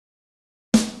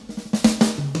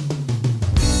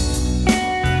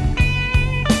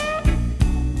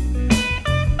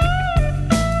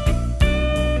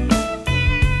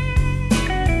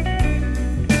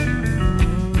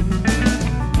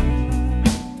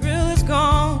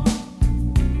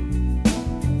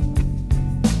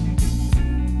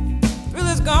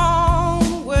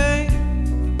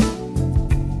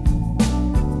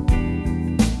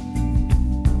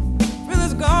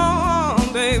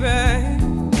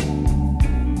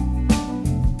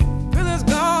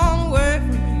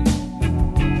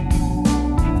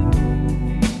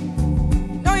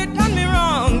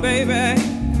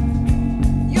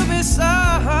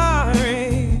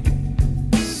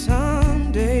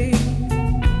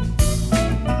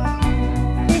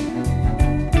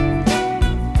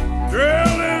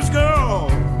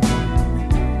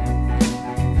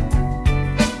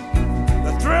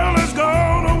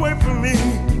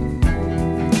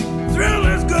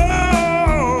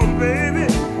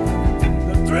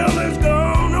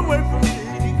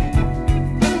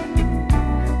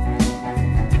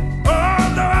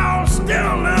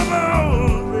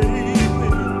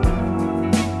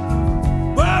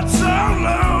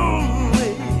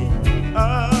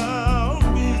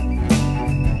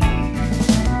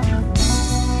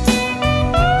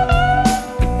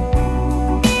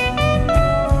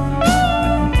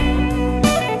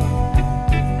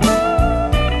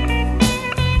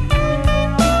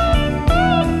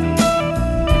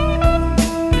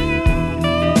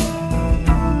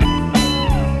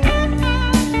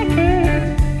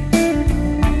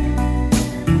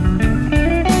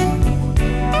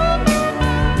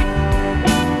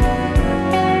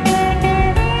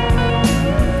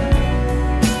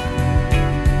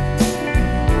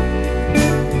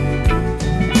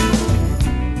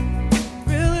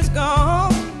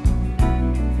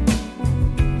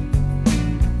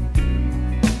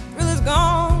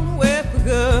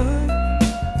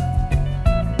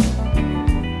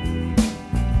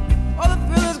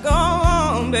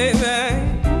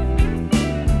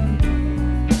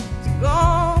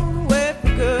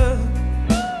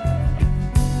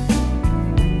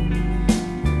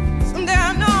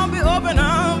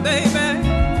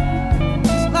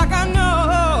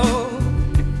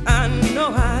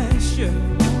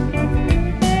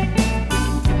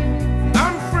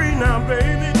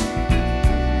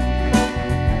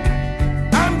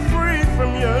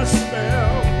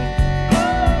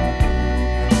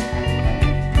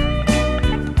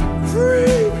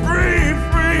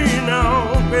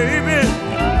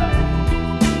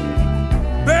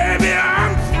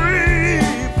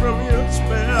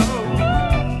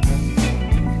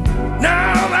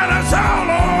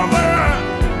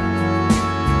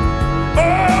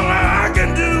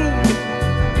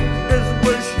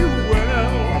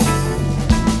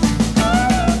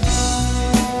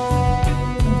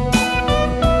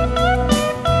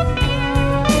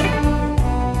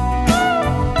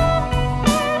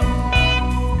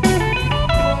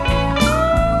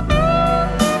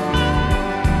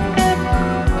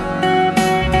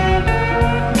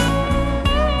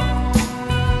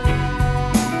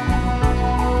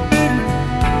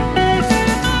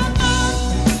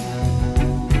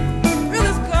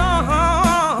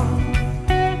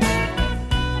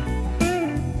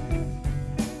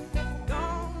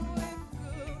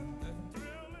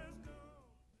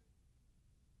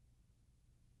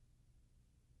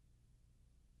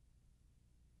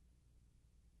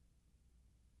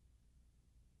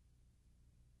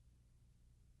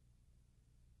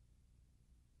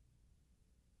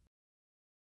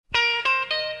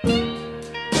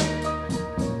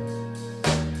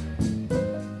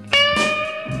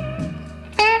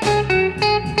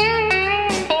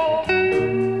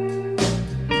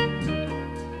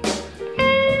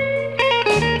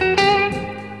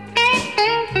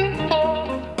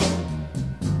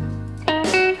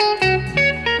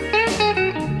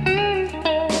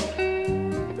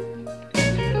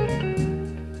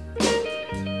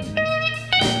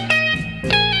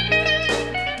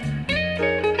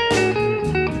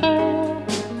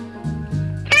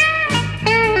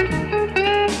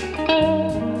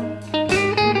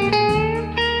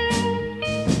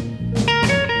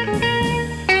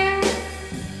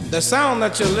The sound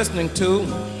that you're listening to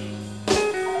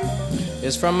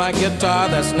is from my guitar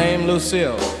that's named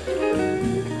Lucille.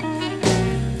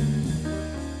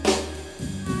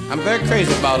 I'm very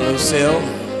crazy about Lucille.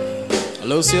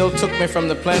 Lucille took me from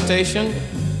the plantation,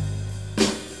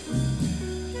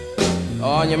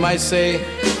 or you might say,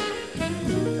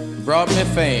 brought me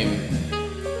fame.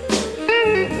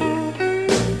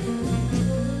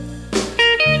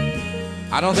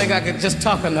 I don't think I could just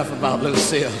talk enough about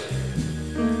Lucille.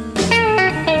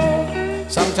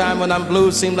 Sometime when I'm blue,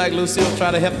 it seems like Lucille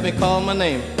try to help me call my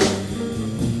name.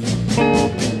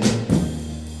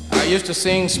 I used to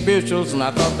sing spirituals, and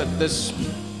I thought that this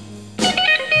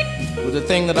was the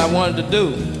thing that I wanted to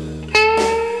do.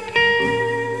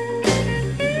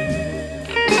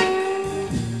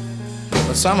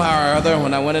 But somehow or other,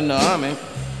 when I went in the army,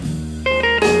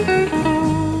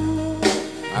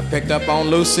 I picked up on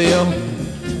Lucille,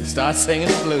 started singing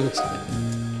the blues.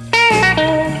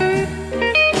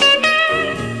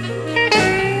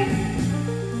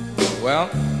 Well,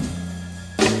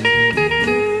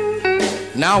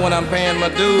 now when I'm paying my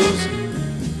dues,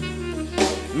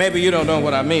 maybe you don't know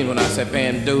what I mean when I say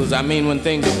paying dues. I mean when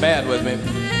things are bad with me,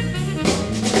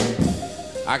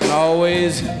 I can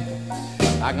always,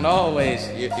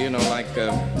 you know, like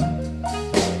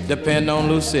depend on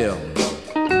Lucille.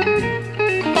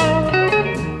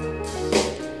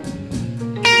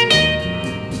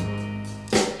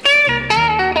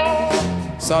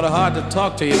 Sort of hard to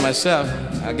talk to you myself.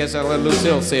 I guess I'll let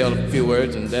Lucille say a few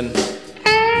words and then.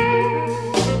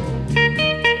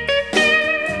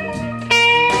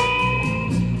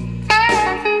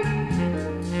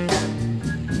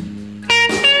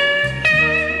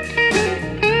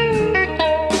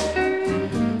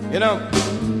 You know,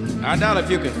 I doubt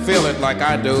if you can feel it like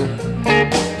I do.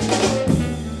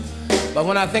 But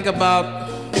when I think about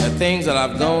the things that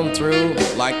I've gone through,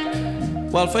 like,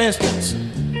 well, for instance,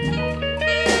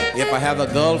 if I have a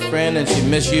girlfriend and she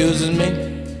misuses me,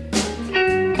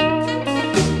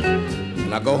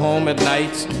 and I go home at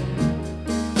night,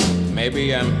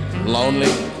 maybe I'm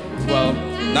lonely. Well,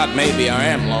 not maybe, I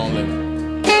am lonely.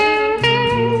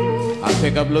 I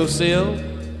pick up Lucille,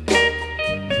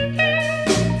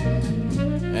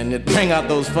 and it bring out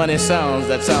those funny sounds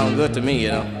that sound good to me,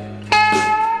 you know.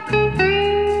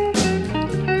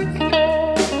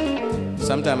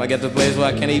 Sometimes I get to a place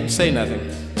where I can't even say nothing.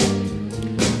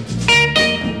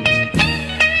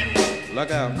 Look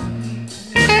out.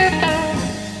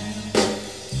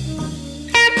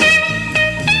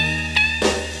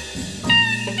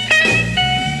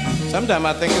 Sometimes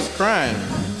I think it's crying.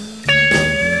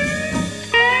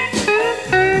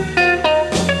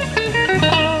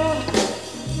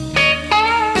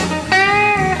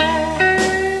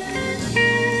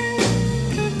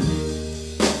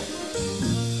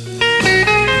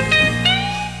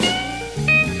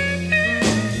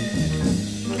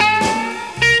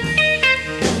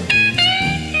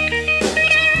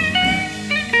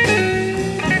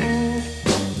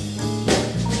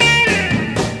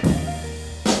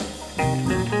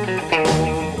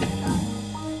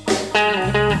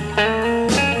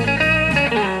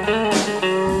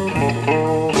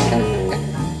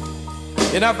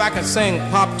 You know, if I could sing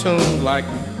pop tunes like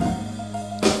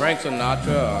Frank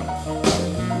Sinatra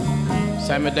or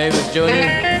Sammy Davis Jr.,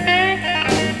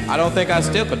 I don't think I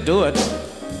still could do it.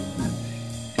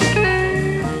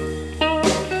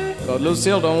 Because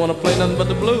Lucille don't want to play nothing but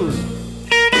the blues.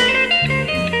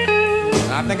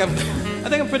 And I think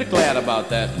I'm pretty glad about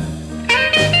that.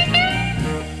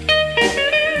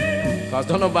 Because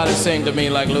don't nobody sing to me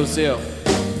like Lucille.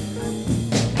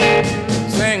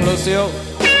 Sing, Lucille.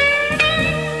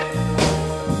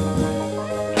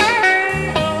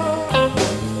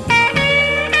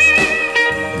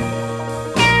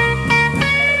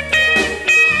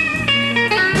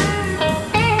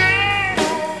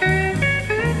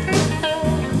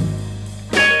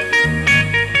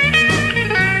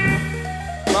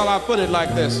 Well, I'll put it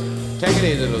like this. Take it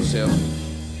easy, Lucille.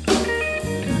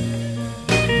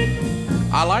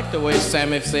 I like the way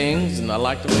Sammy sings, and I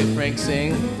like the way Frank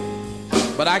sings.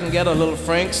 But I can get a little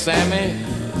Frank, Sammy,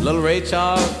 a little Ray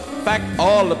Charles. In fact,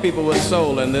 all the people with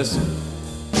soul in this.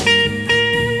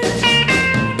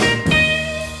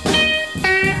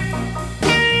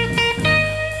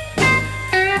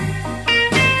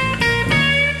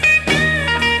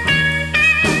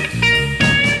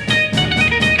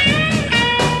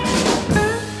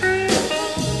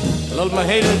 A little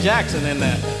Mahalia Jackson in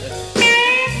there.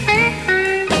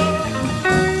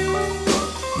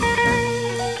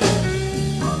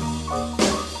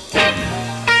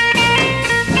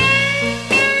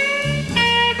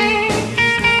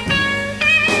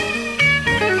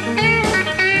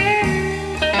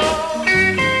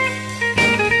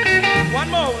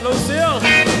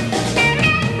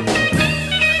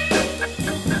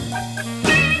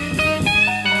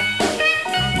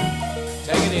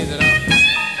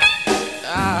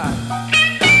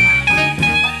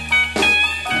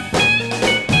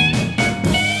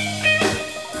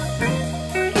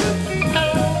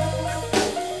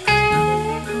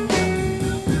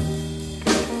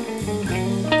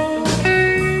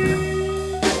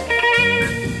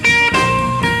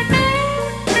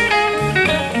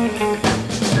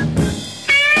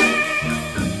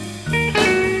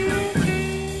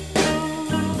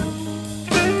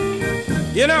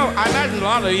 You know, I imagine a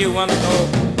lot of you want to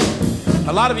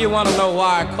know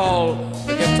why I call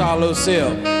the guitar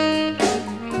Lucille.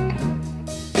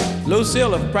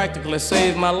 Lucille have practically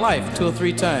saved my life 2 or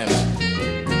 3 times.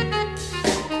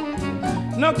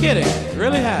 No kidding,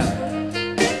 really have.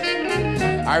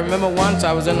 I remember once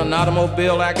I was in an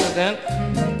automobile accident,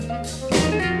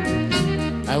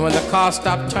 and when the car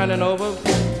stopped turning over,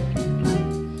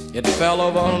 it fell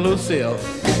over on Lucille.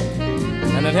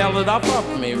 And it held it up off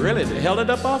of me, really, it held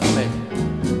it up off of me.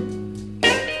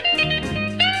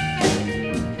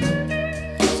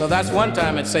 So that's one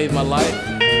time it saved my life.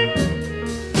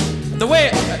 The way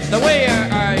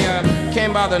I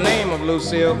came by the name of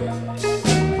Lucille,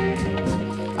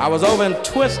 I was over in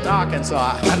Twist,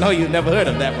 Arkansas. I know you've never heard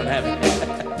of that one, have you?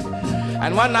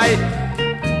 And one night,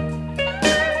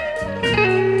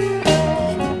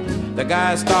 the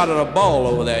guy started a ball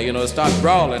over there, you know, started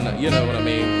brawling, you know what I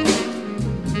mean.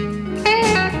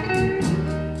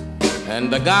 And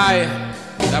the guy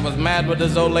that was mad with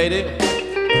this old lady,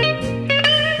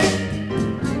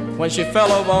 when she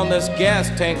fell over on this gas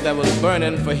tank that was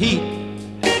burning for heat,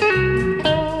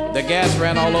 the gas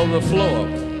ran all over the floor.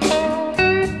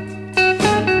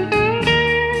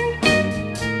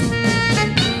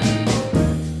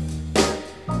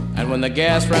 And when the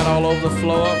gas ran all over the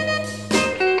floor,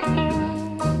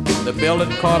 the building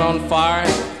caught on fire.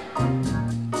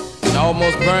 It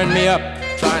almost burned me up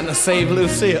trying to save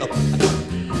Lucille.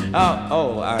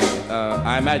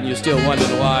 I imagine you're still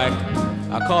wondering why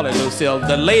I call it Lucille.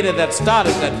 The lady that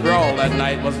started that brawl that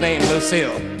night was named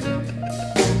Lucille.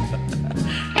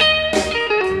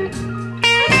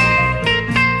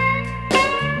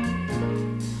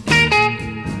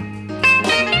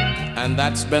 And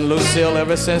that's been Lucille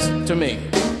ever since to me.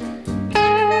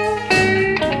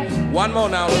 One more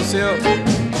now, Lucille.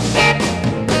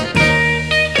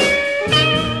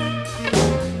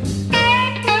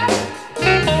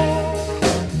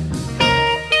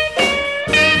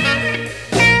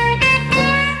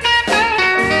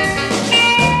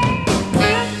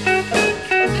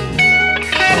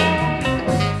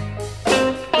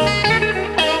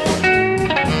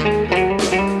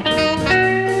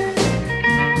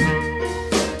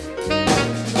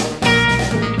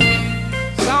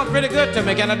 Pretty good to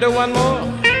me. Can I do one more?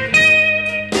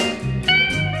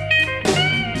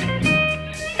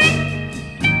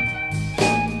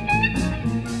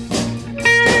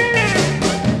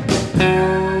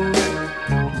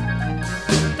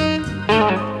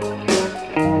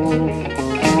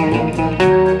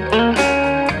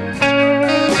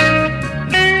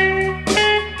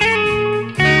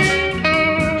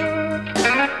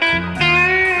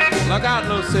 Look out,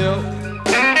 Lucille.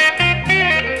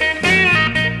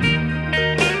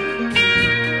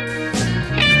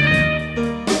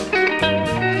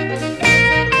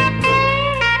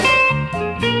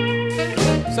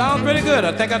 Sounds pretty good.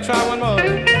 I think I'll try one more.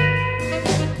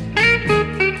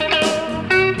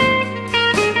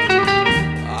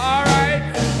 All right.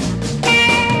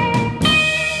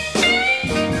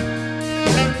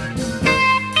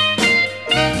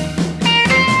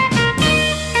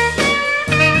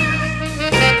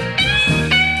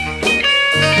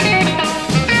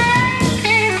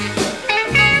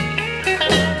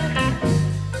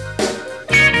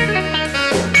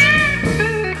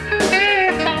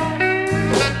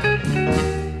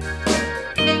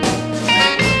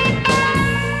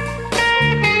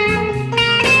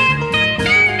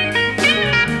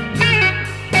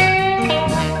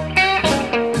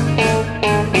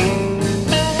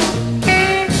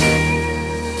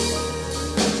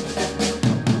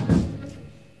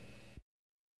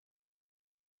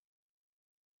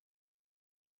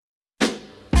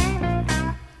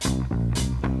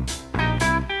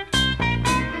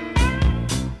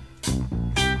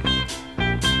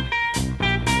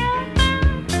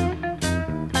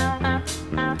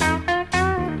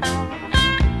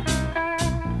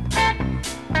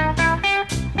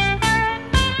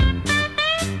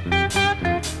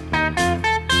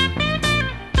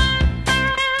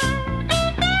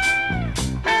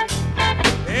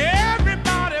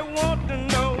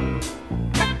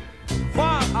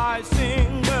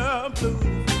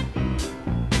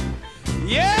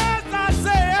 Yes, I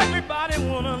say everybody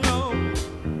wanna know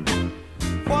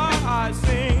why I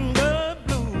sing the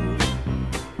blues.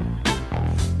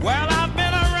 Well, I've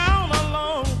been around a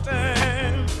long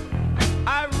time.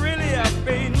 I really have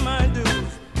paid my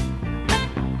dues.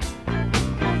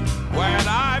 When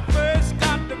I first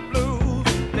got the blues,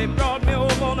 they brought me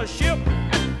over on a ship.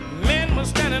 Men were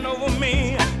standing over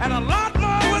me, and a lot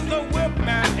more with the whip.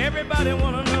 Man, everybody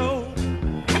wanna know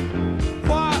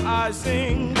why I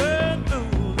sing the blues.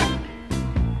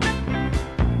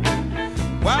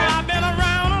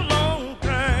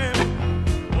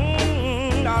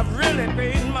 I've really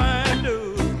paid my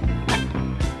dues.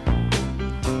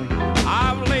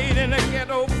 I've laid in the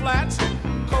ghetto flats,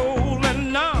 cold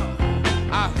and numb.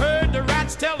 I heard the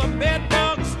rats tell the bed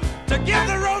bugs to give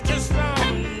the roaches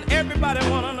some. Everybody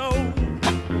wanna know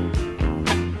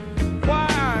why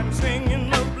I'm singing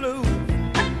the blues.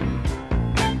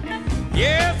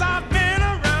 Yes, I've been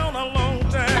around a long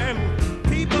time.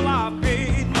 People, I've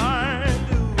paid my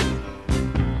dues.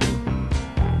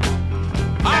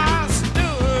 I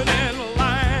stood in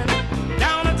line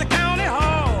down at the county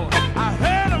hall. I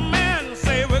heard a man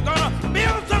say, we're gonna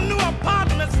build some new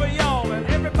apartments for y'all. And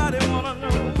everybody wanna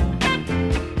know.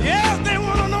 Yes, they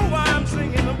wanna know why I'm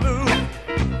singing the blues.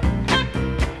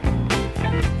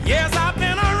 Yes, I've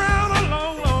been around a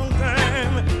long, long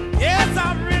time. Yes,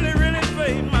 I've really, really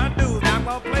paid my dues. Now I'm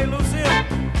gonna play Lucille.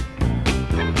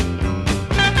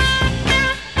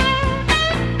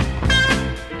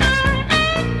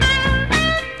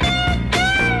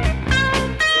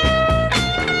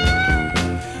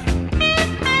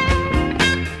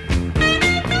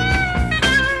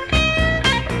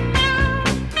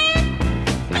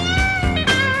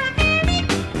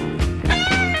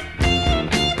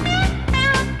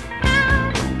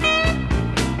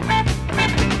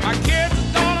 My kids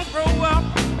gonna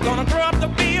grow up to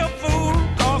be a fool,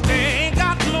 'cause they ain't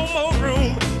got no more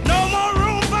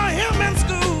room for him in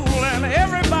school. And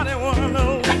everybody wanna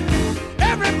know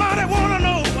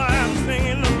why I'm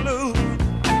singing the blues.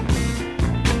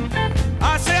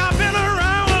 I say I've been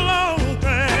around a long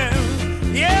time.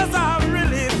 Yes, I've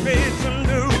really paid some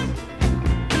dues.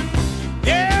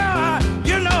 Yeah,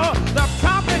 you know, the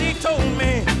prophet, he told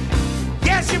me,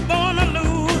 yes, you're born to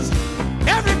lose.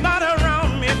 Everybody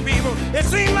around me, people, it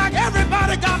seemed like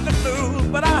everybody got the blues,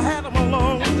 but I had them a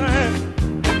long time.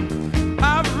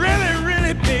 I've really,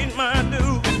 really paid my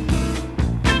dues.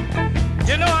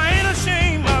 You know, I ain't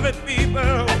ashamed of it,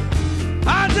 people.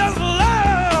 I just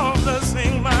love to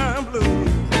sing my blues.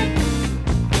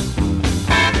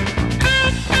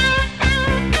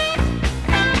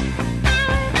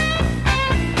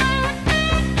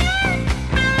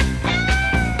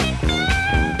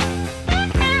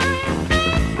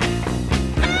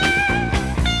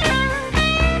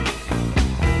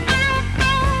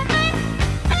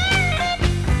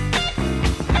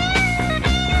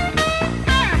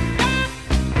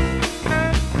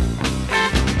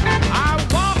 I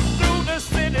walked through the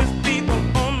city's people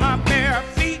on my bare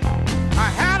feet. I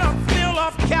had a fill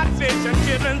of catfish and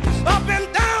chitlins up and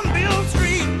down Bill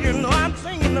Street. You know, I'm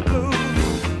singing the blues.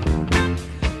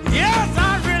 Yes,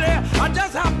 I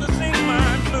just have to sing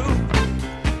my blues.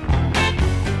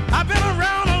 I've been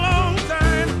around a long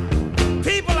time.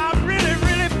 People, I've really,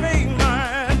 really paid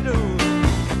my dues.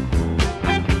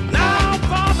 Now,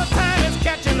 Father Time is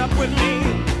catching up with me.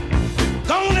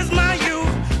 Gone is my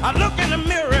youth. I look in the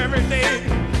mirror every day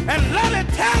and let it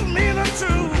tell me the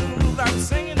truth. I'm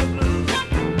singing the blues.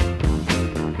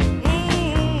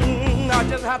 I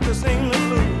just have to sing the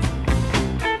blues.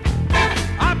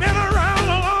 I've been around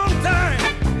a long time.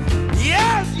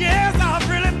 Yes, yes, I've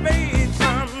really paid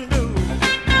some dues.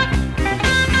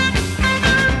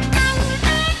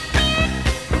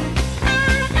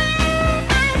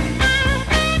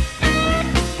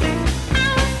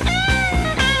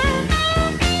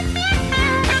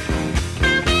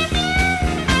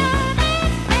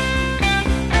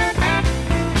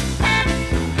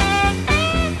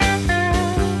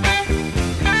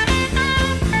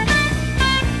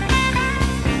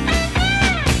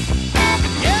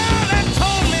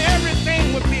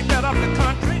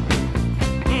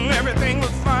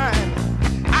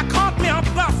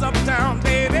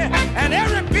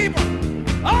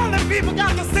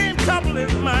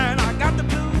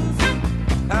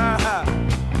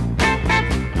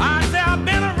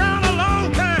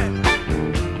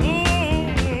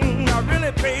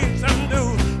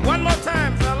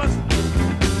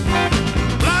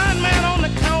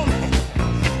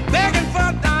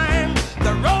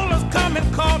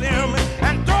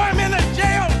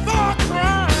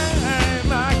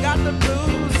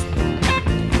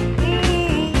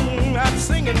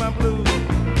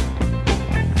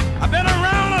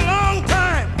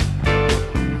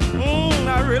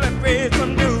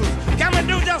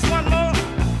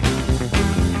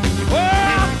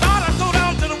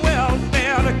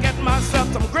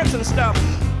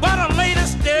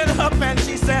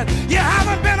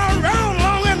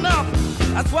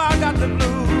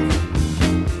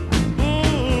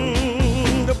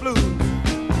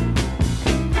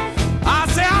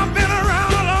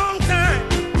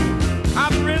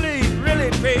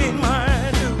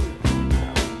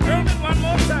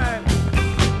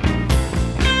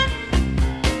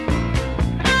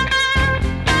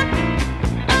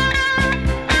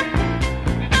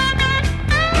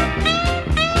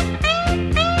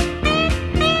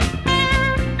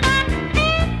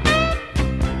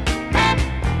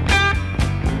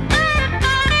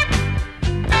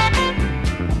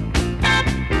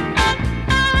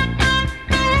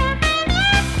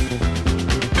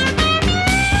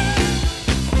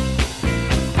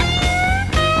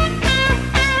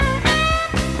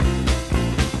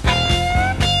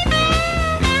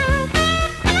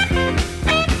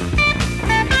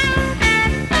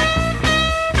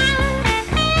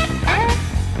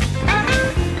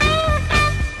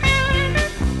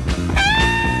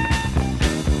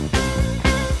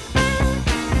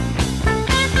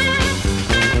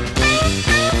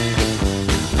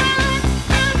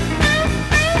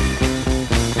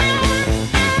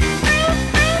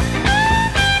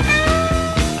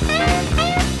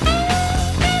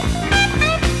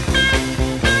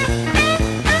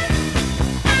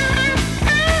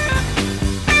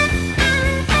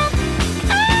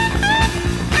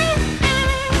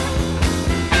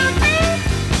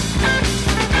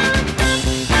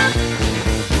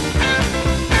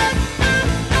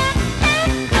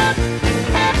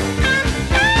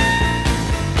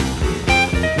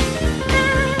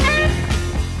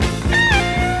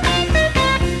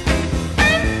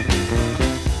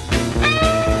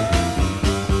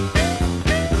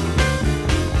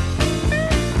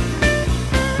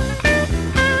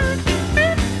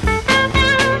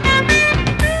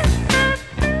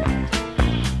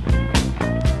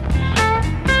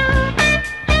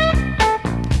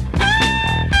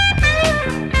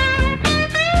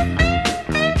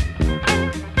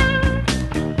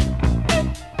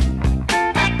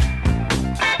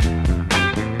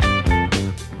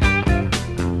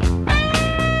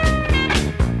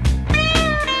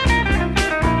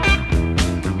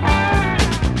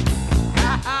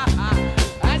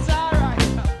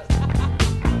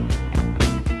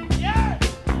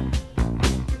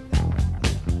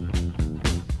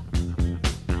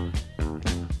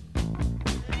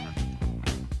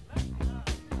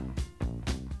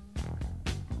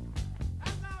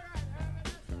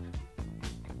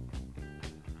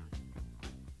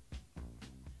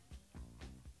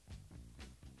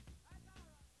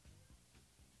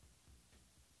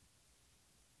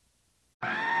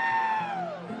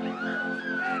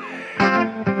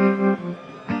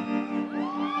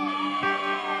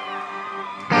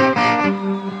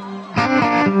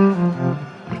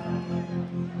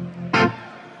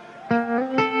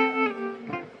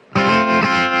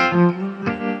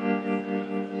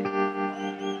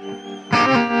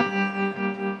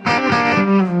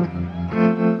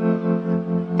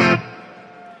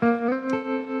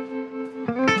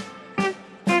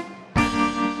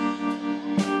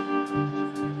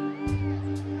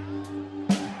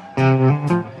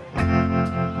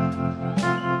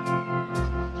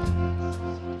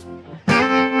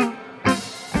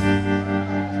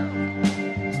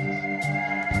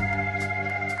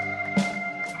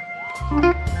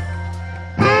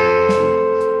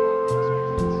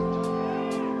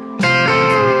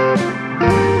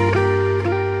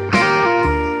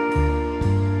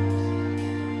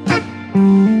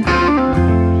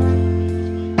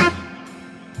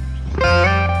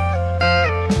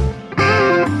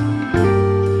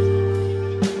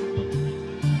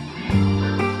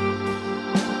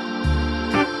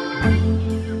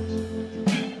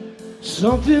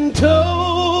 Something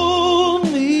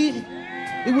told me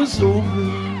it was over.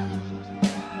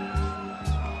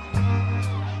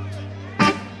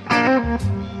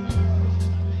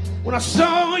 When I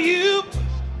saw you,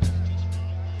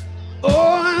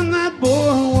 oh, and that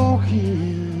boy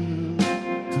walking,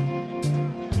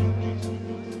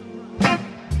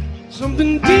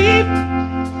 something deep,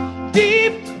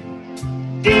 deep,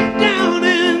 deep down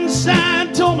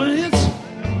inside told me it's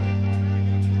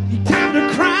time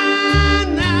to cry.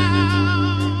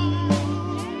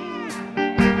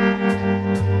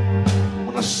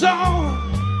 I saw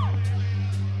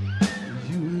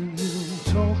you and you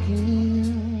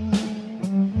talking.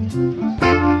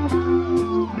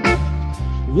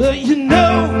 Well, you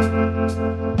know,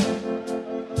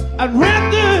 I'd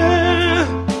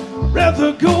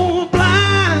rather go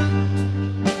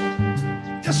blind.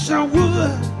 Yes, I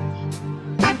would,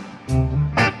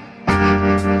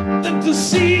 than to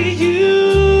see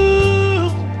you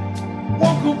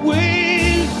walk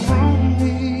away from me.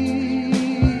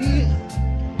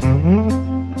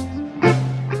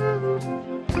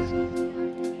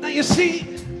 Now you see,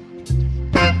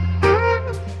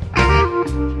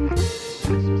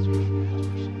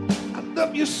 I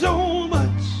love you so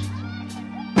much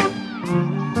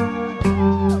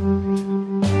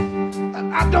that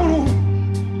I don't know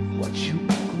what you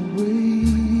walk away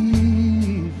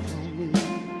from me.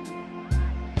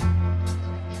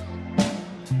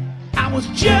 I was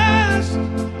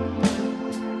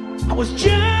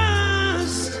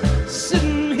just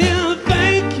sitting here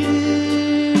thinking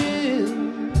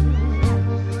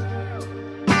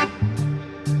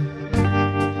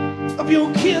of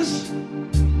your kiss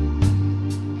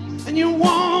and your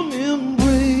warm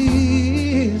embrace,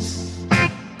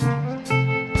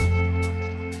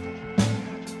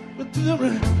 with the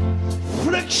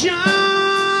reflection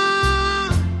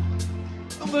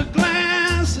of a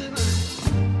glass that I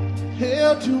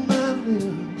held to my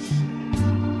lips.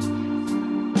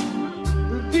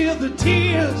 Reveal the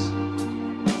tears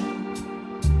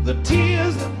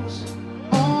that was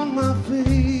on my face.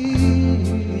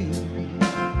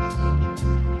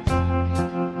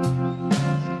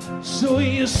 So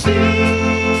you see,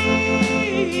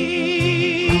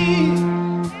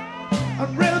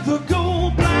 I'd rather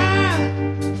go blind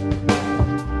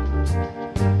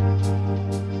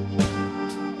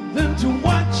than to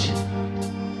watch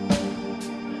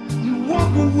you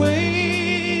walk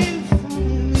away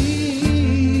from me.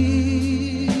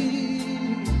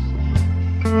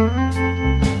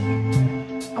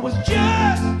 I was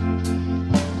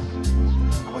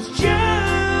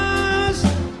just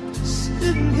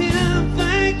sitting here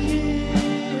thinking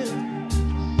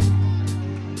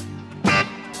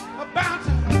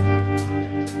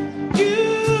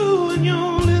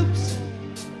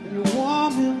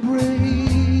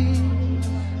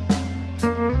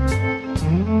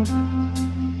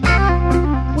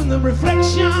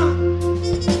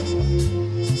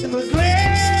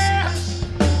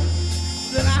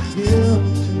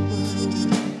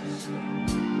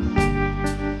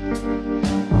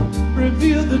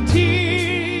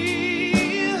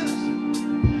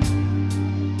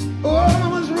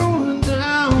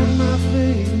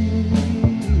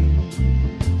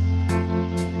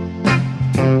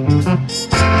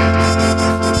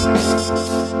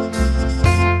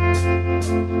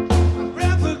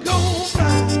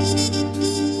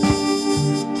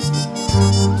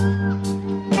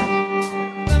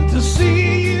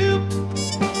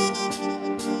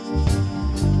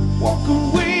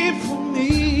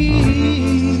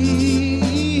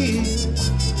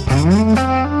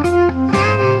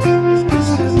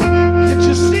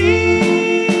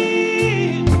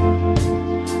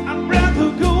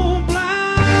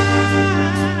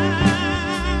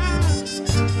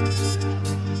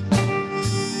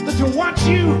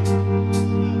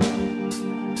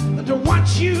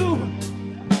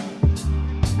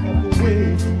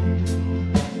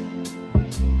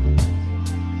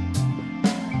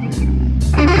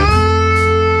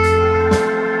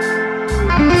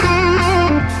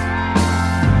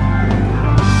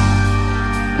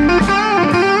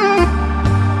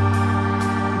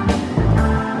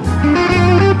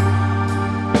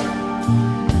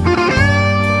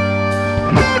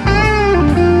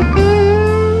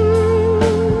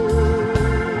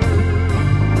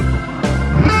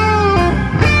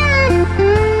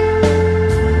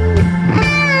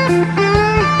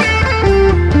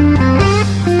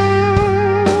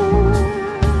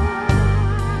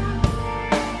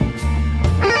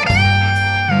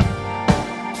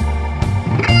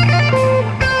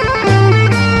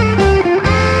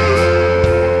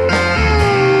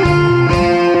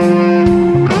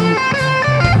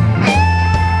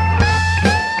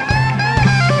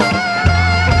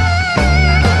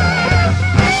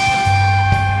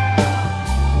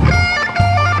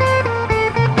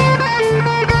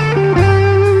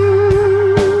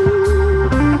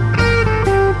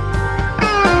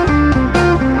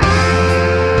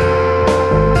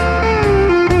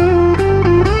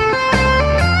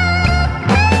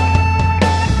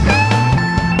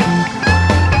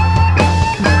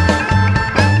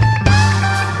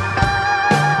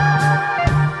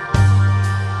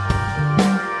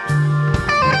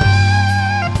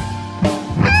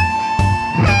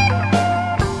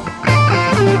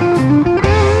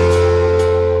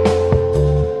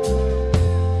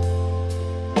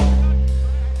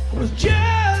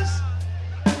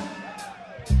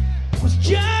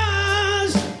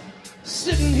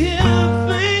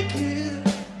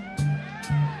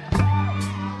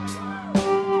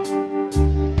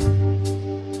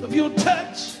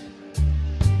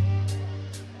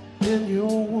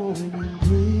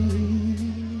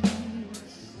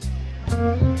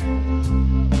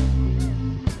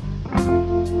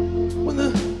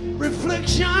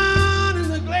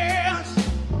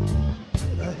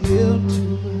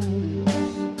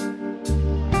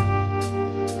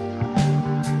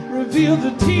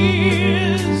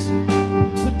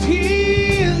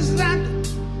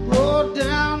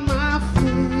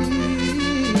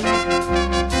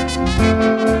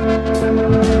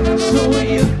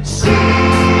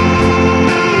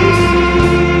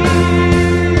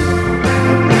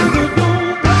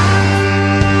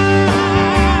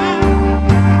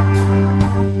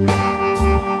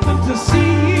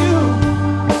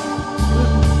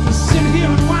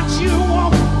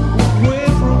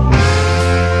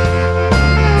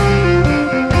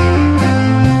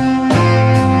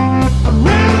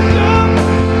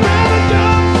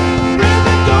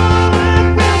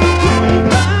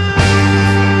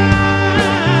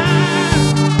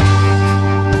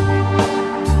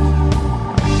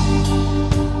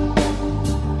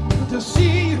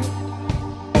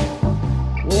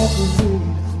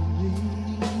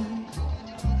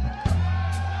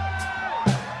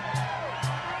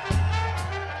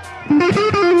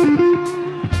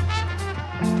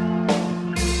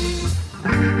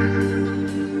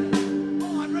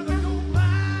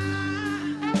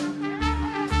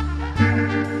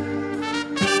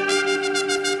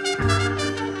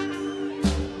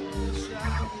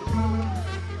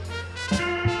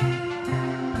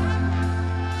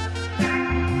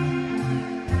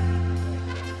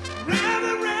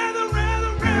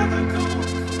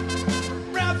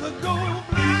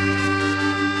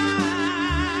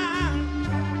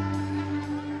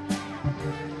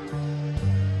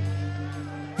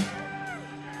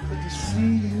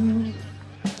you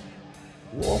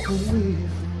walk away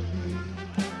from me.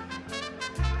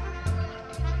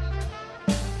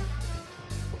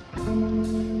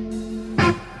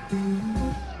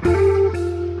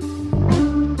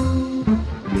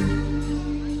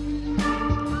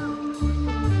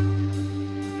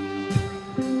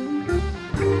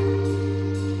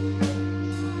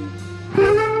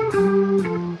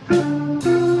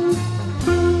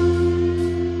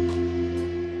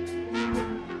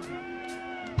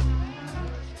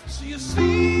 So you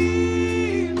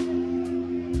see, I'd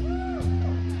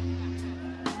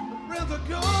rather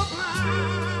go blind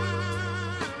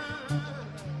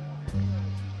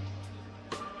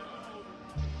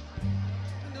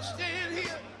than to stand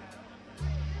here.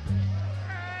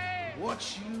 What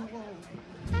you want?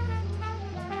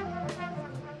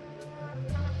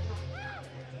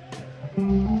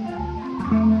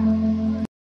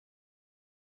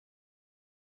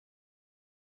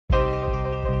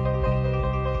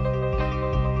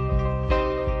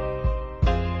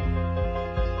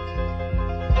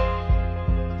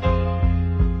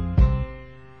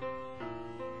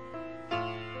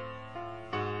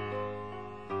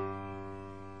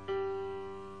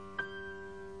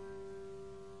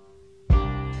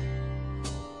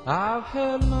 I've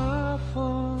had my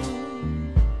fun.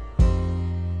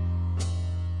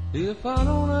 If I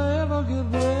don't ever get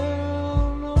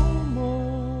well no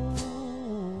more,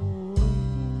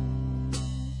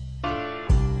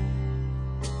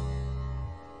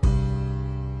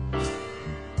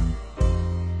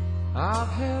 I've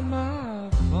had my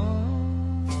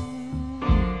fun.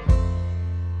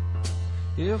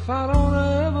 If I don't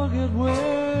ever get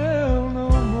well no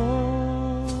more,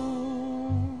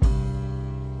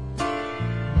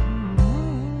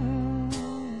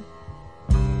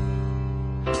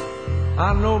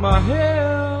 I know my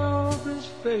health is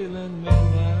failing me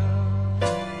now.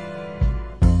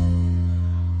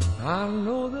 I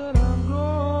know that I'm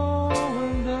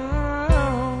going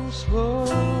down slow.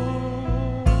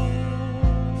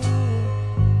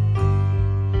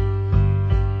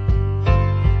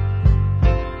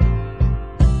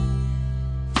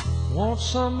 Want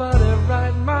somebody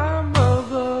write my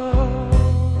mother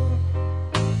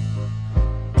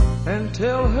and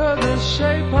tell her the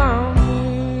shape I'm in.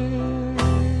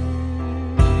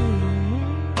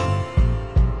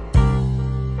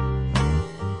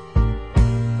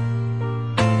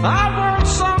 I want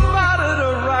somebody to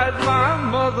write my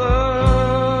mother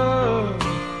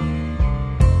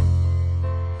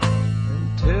and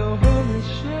tell her the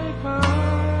shape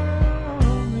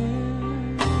I'm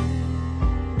in.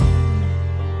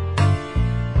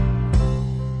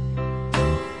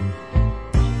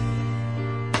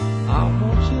 I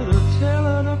want you to tell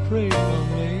her to pray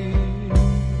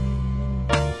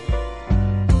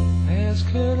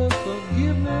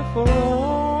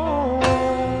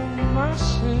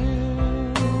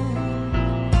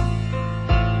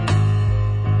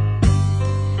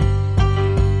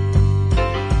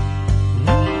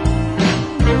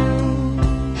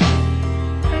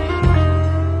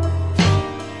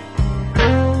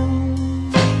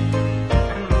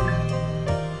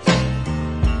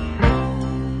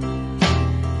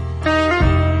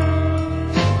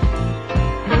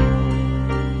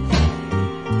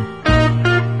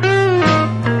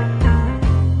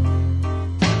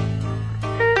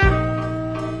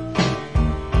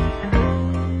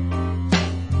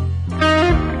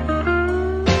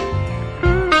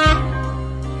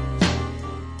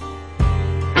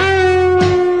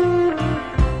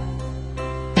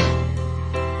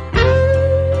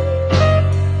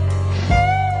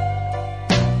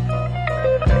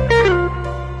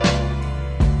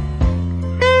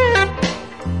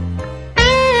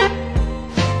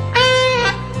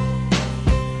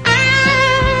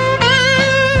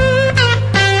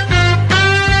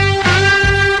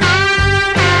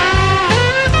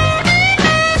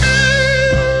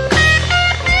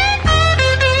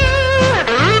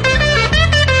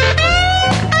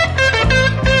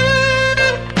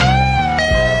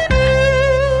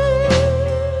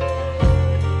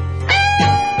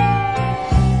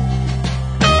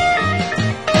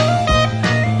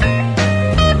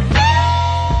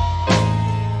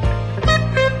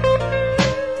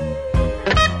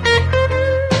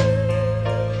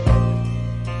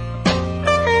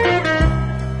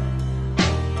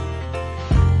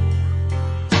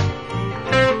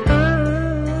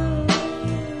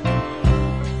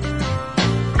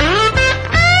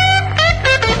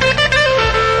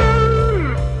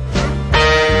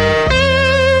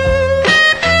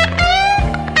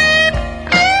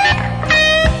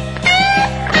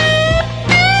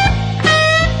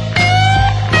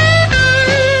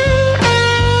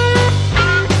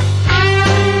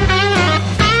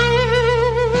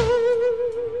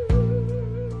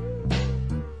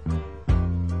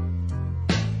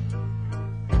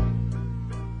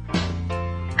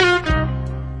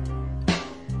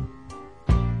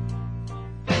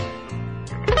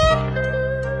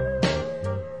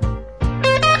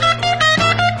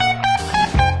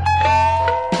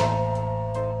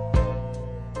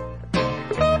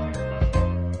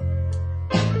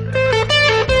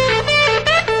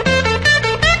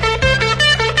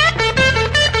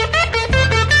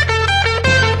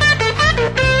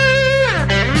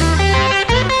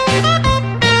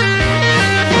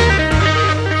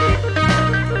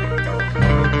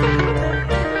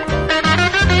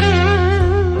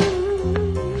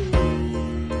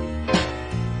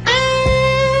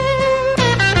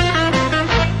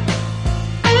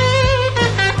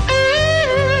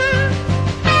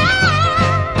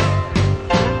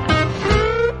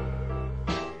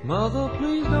Mother,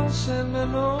 please don't send me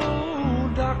no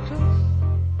doctor.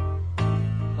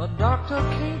 A doctor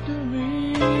can't do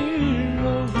me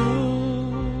no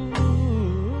good.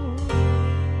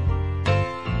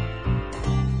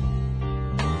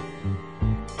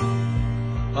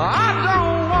 I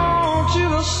don't want you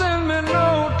to send me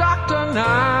no doctor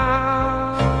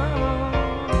now.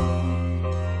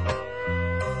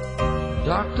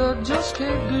 Doctor just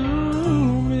can't do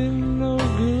me no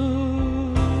good.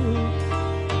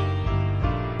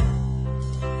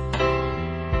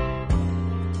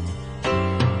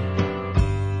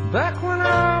 Back when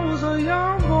I was a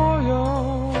young boy,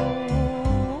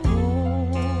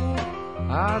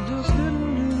 I just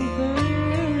didn't do the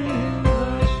things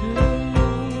I should.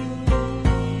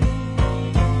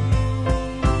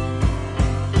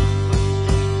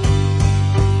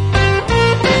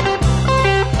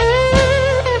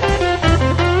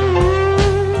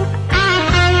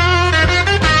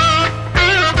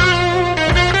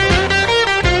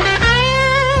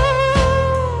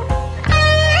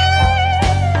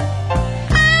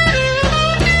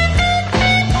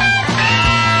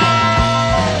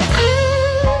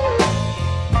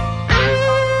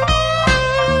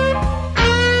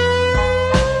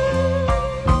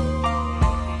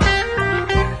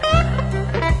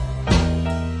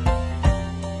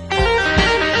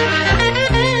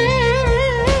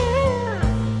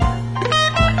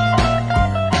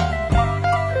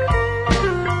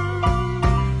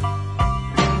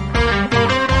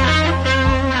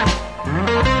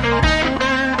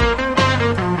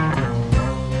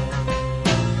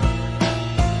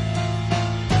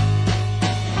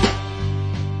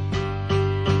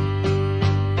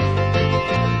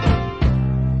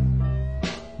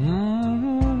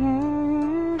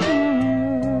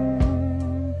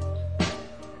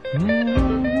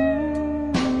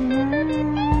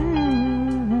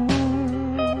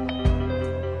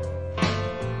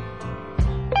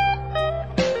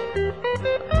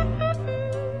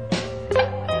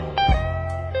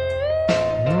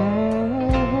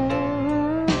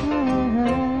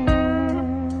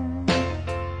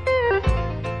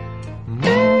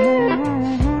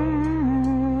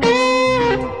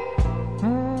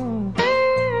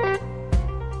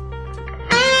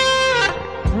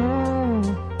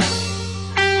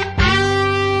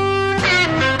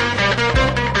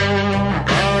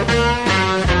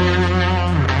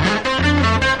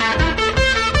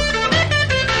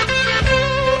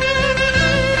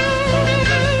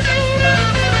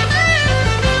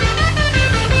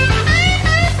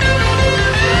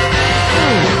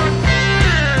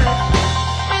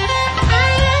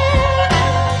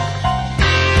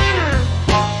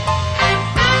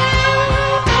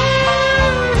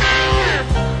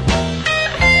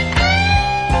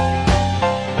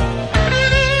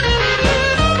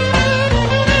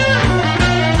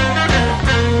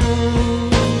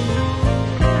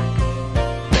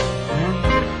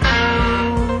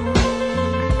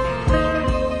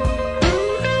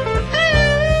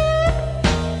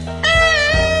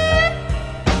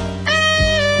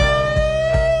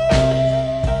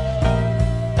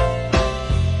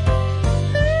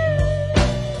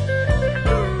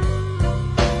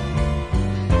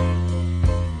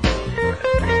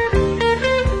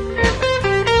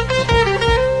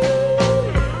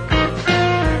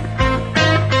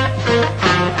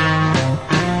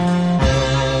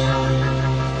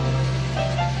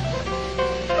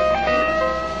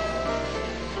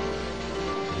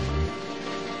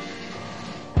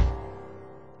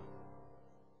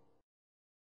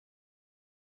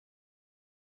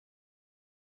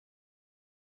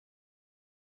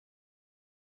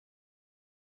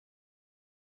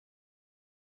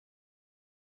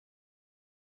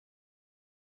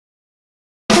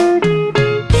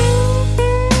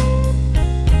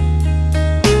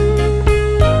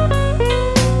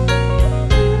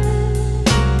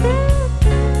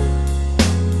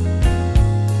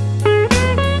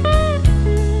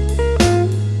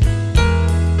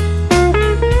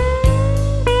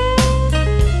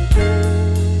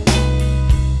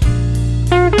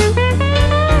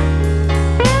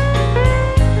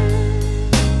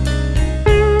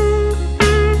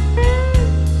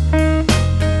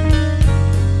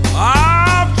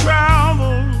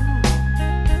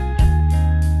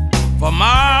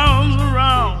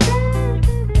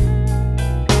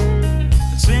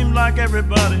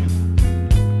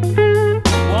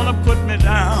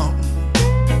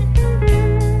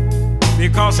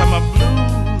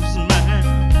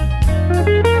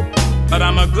 but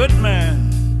I'm a good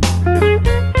man.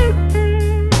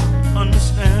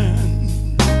 Understand?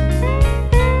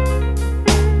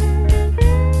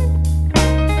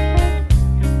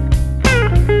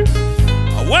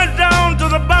 I went down to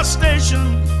the bus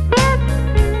station,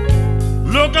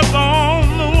 look up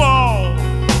on the wall.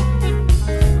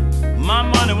 My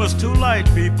money was too light,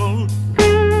 people.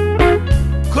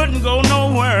 Couldn't go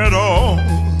nowhere at all.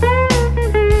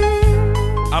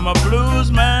 I'm a blues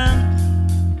man,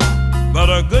 but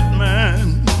a good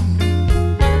man.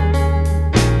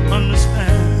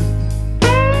 Understand?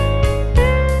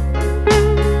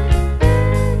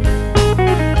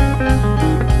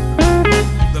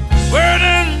 The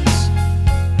burdens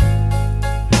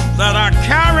that I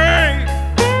carry,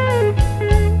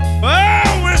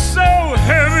 oh, we're so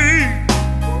heavy.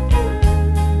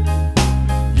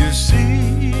 You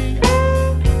see,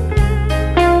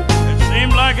 it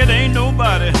seems like it ain't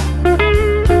nobody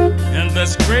in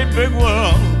this great big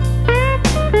world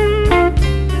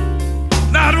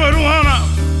that would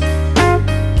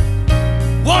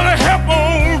wanna help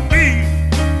old me.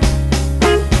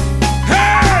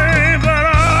 Hey, but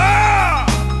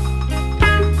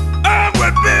I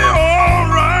would be all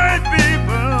right,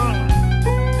 people.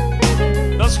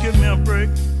 Just give me a break.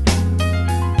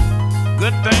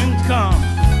 Good things come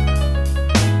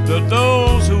to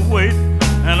those who wait,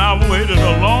 and I've waited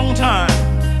a long time.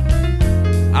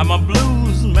 I'm a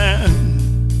blues man,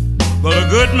 but a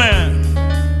good man.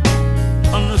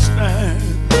 Understand?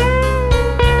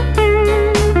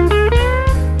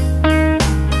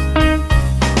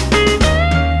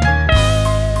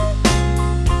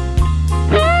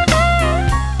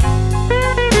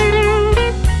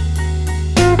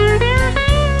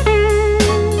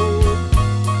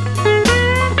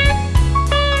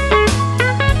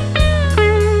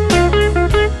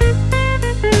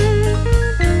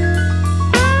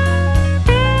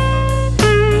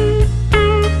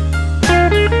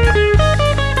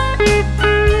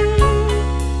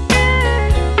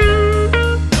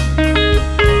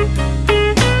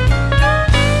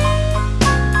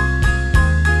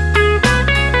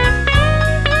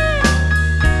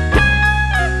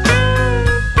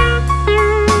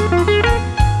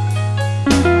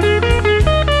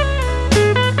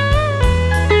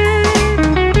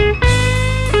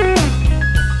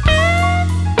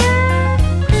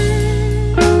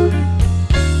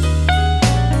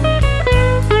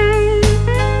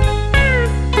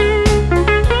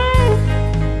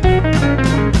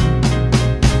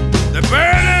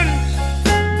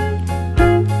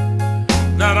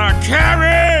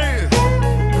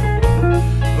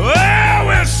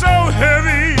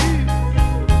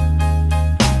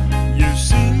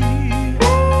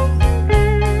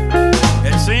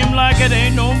 It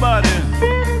ain't nobody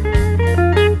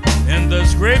in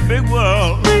this great big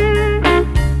world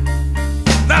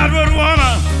that would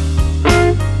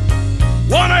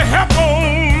wanna help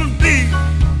old me.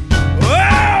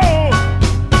 Oh,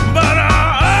 but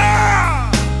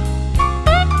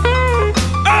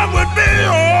I would be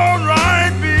all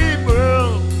right,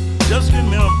 people. Just give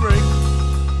me a break.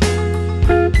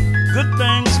 Good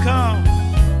things come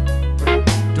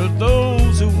to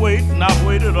those who wait, and I've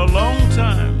waited a long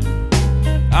time.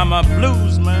 I'm a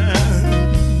blues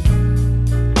man,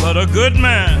 but a good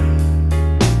man.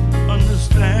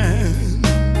 Understand?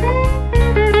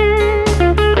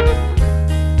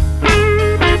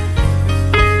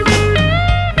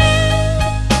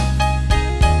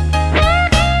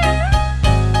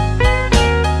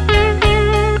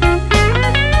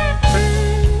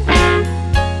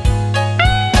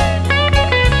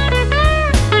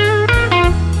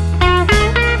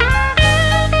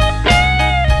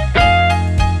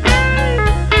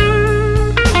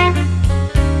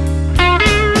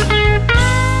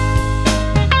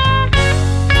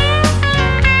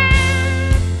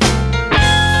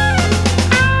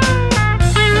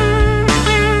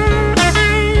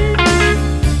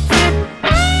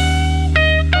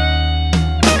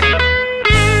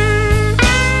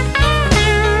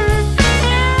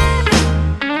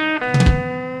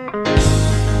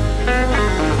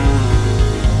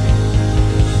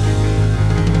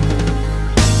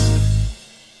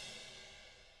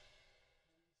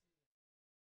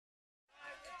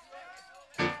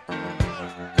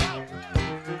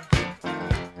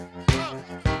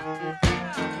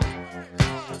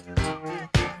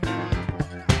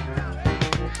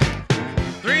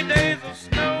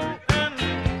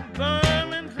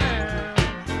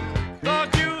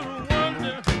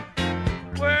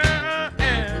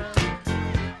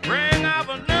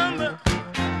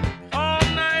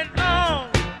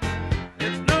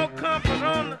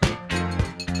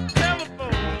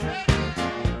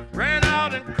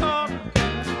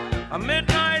 A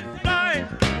midnight flight.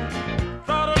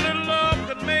 Thought a little love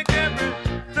could make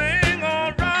everything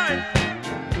all right.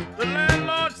 The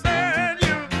landlord said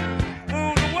you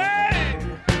moved away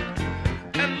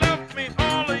and left me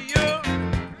all of your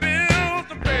bills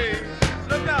to pay.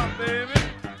 Look out, baby.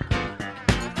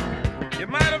 You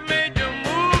might have made your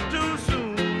move too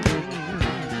soon.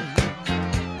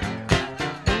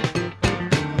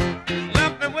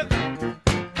 Left me with a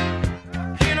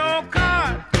Keno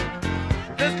card.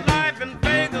 This life in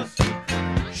Vegas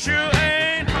sure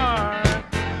ain't hard.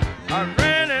 I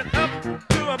ran it up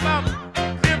to about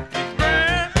 50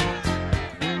 grand,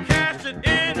 cashed it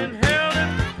in and held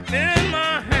it in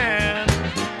my hand.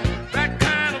 That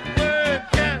kind of word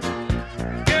can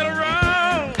get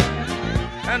around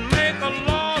and make a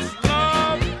lost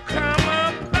love come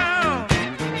abound.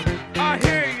 I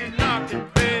hear you knocking,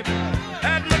 baby,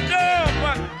 at my door,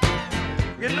 but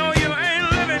you know you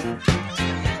ain't living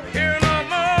here no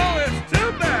more. It's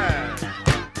too bad.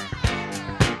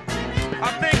 I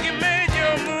think you made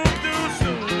your move too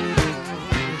soon.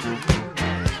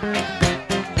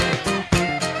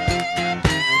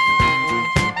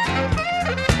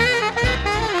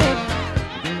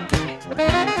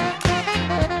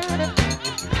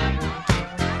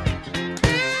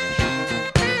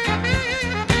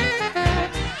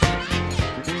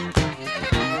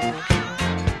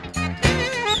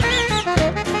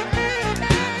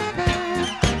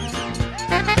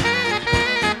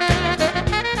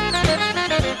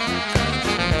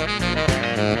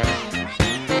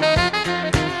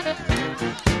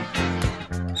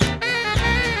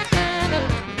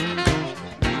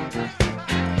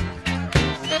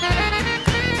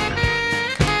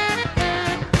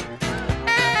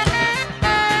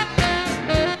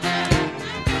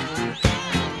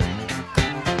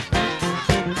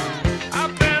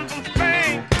 I've been from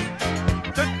Spain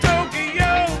to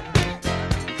Tokyo,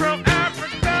 from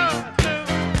Africa to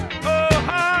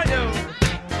Ohio.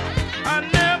 I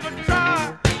never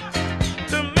try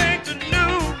to make the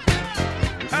news.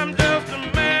 I'm just a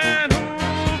man who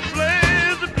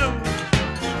plays the blues.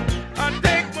 I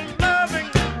take my loving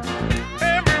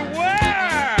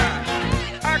everywhere.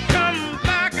 I come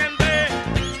back and they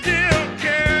still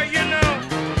care, you know.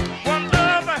 One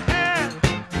love ahead,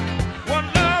 one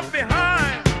love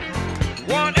behind,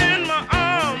 one in my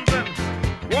arms and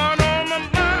one on my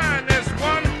mind. There's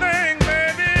one thing,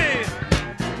 baby,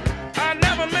 I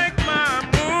never make my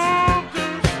move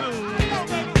too soon.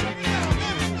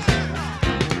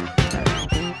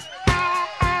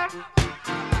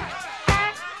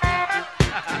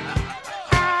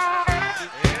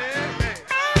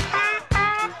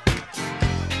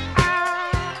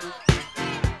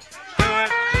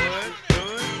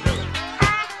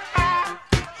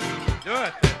 Do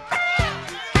it.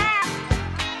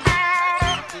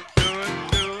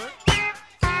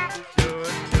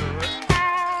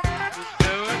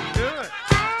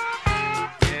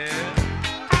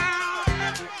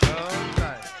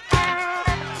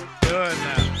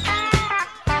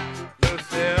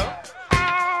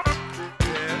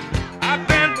 I've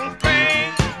been from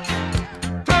Spain,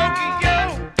 Tokyo,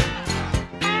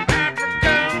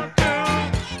 Africa to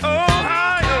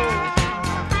Ohio.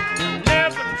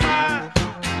 Never try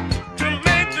to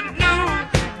make the news.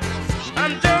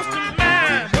 I'm just a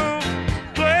man who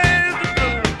plays the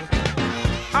blues.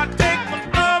 I take my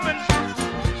loving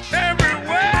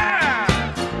everywhere.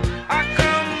 I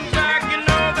come back, you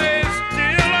know they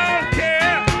still don't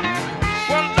care.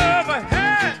 One love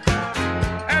ahead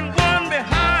and one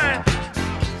behind,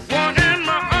 one in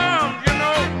my arms, you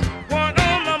know, one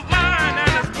on my mind.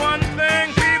 And it's one thing,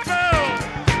 people,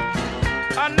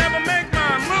 I never make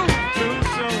my move too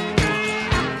soon.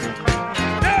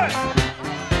 Yeah.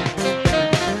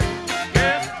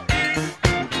 Yes,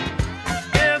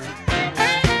 yes,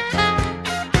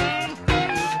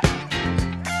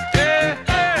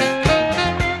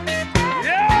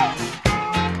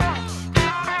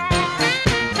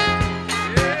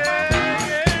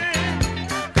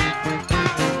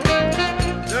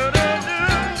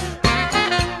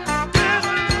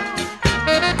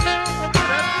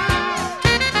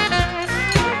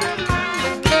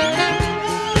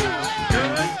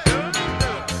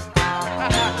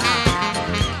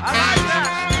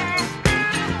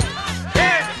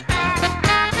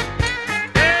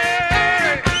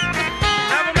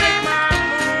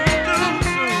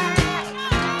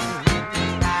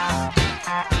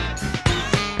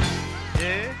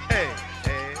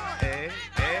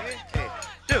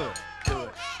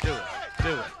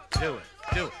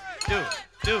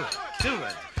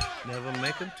 Never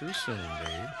make them too soon,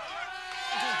 babe.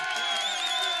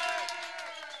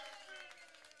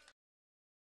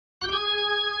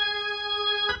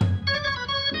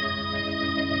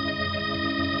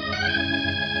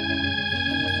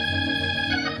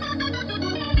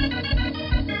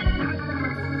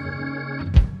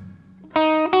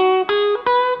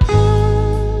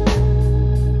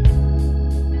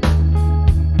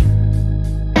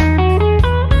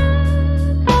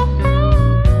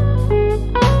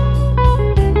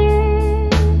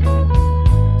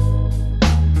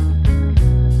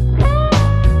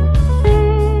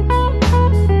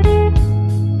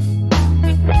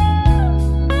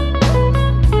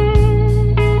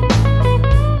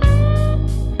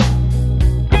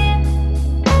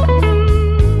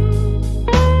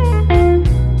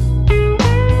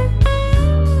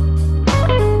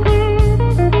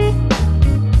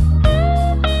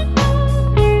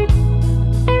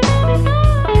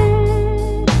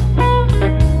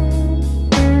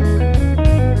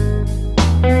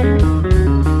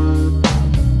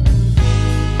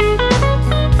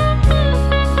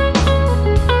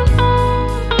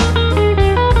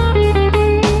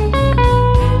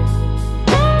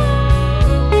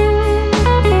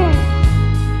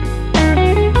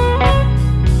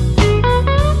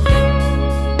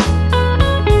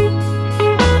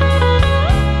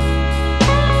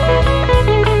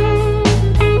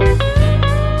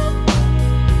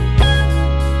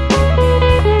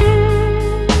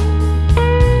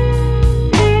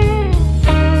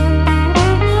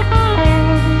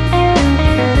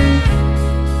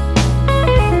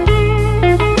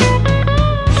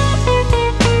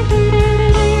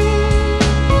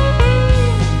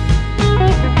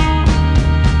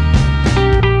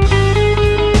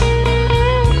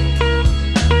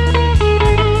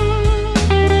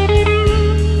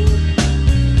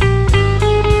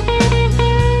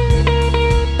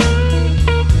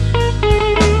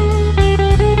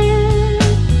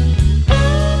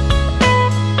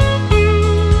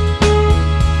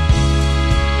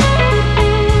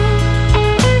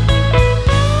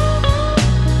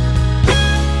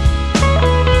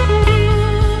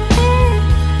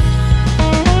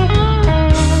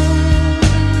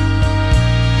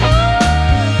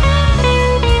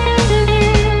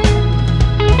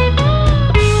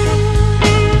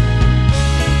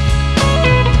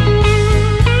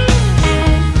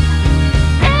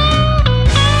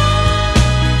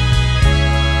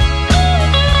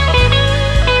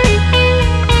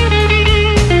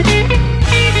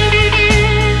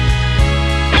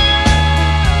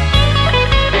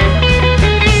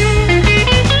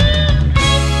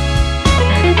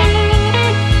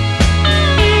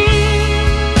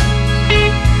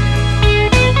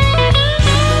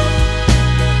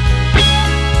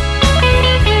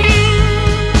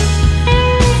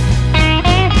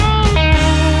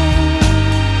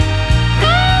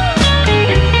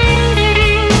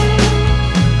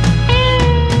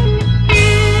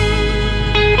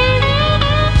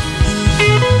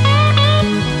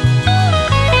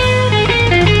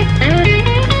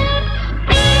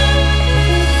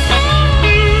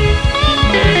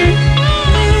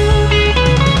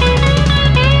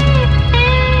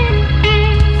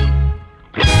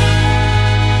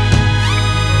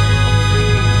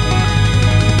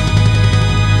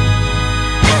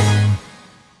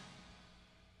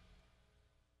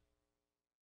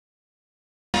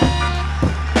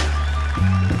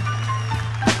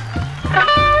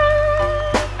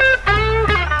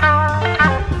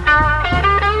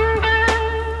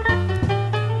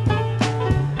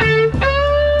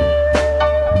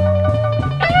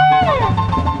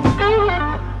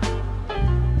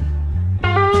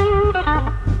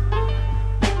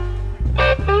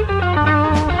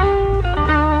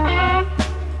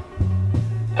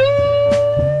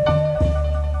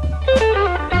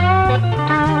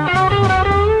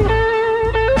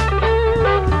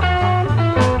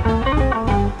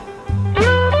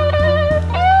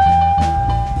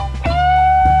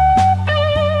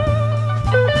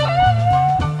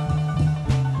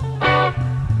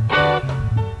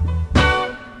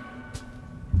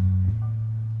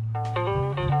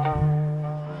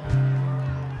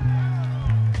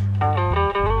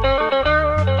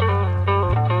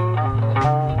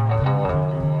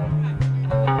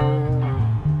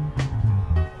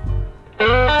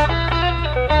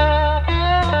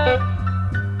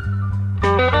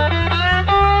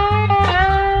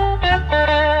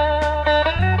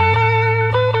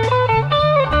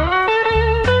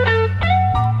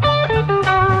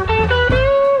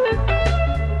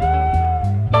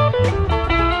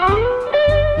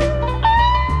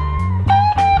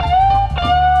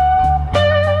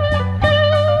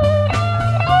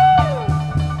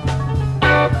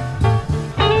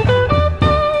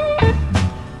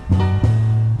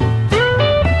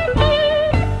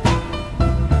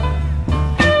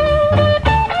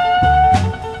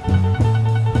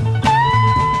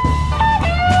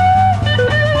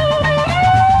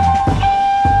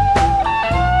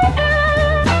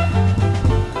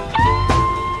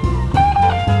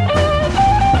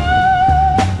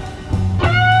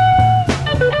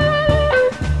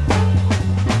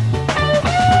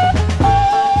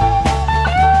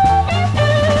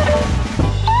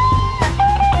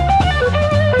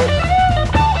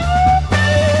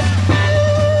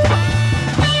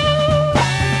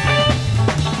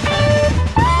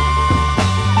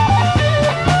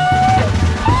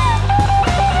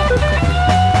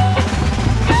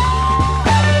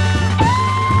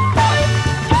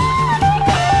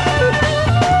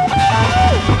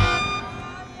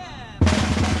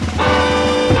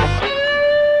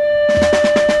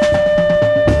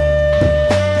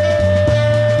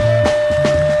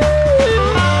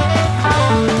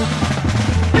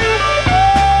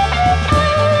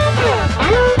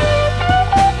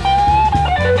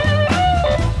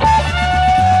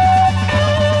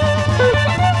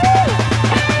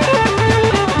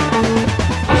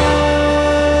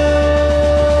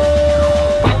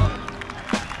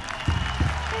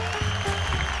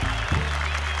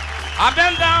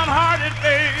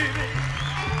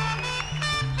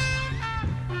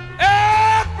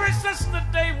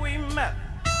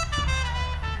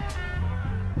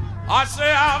 I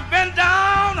say I've been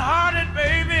downhearted,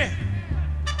 baby,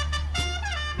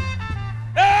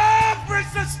 ever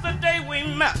since the day we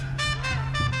met.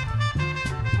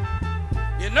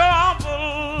 You know, Uncle,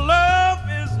 love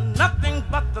is nothing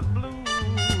but the blues.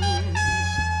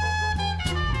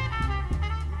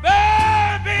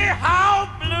 Baby, how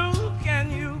blue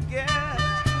can you get?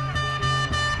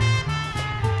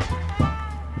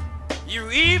 You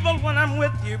evil when I'm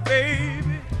with you,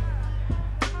 baby,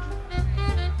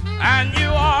 and you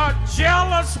are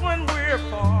jealous when we're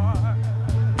apart.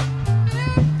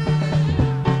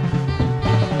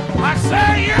 I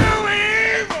say you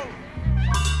evil,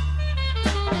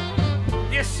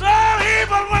 you're so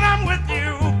evil when I'm with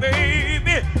you,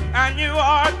 baby, and you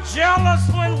are jealous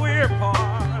when we're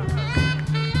apart.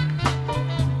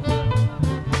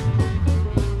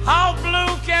 How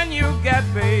blue can you get,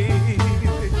 baby?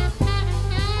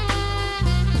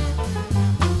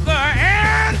 The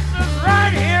answer's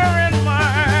right here in my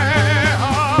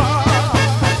heart.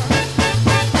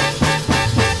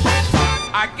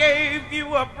 I gave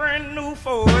you a brand new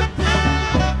Ford,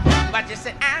 but you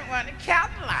said I want a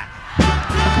Cadillac.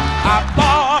 I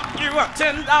bought you a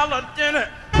 $10 dinner,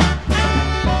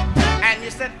 and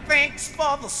you said thanks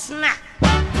for the snack.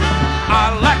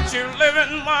 I let you live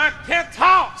in my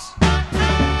penthouse.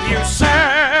 You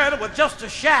said it was just a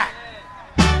shack.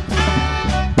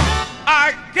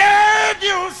 I gave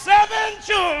you 7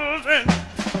 children,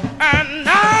 and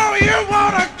now you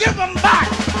want to give them back.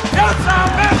 Yes,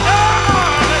 I've been done.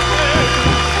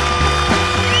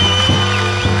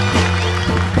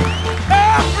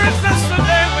 Ever since the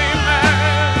day we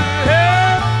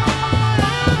met,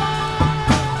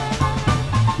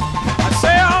 I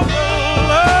say our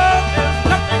love is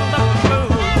nothing but the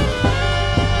blues.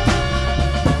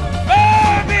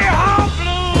 Baby, how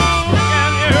blue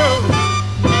can you?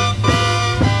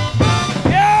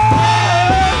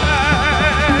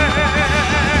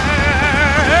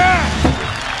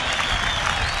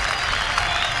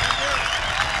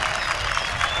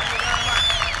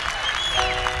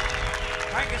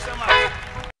 Thank you so much.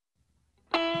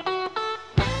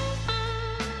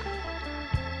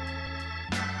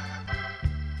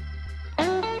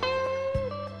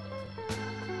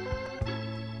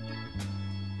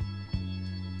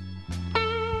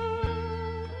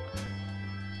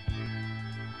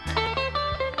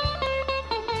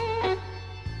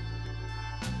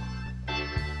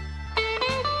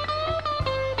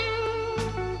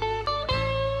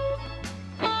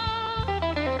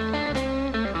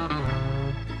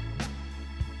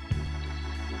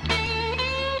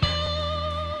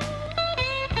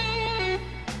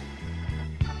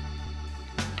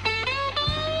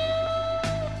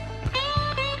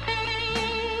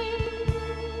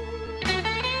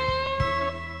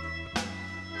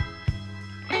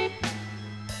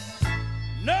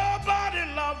 Nobody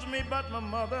loves me but my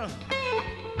mother.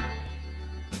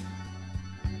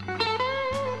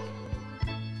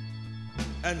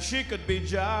 And she could be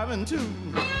jiving too.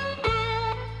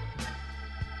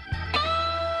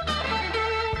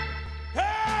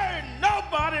 Hey,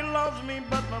 nobody loves me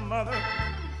but my mother.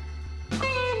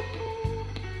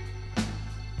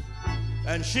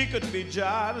 And she could be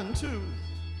jiving too.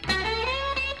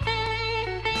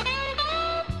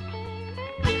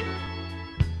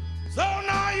 So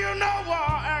now you know why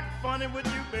I act funny with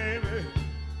you, baby.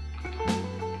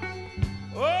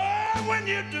 Oh, when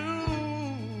you do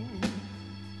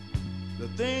the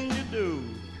thing you do.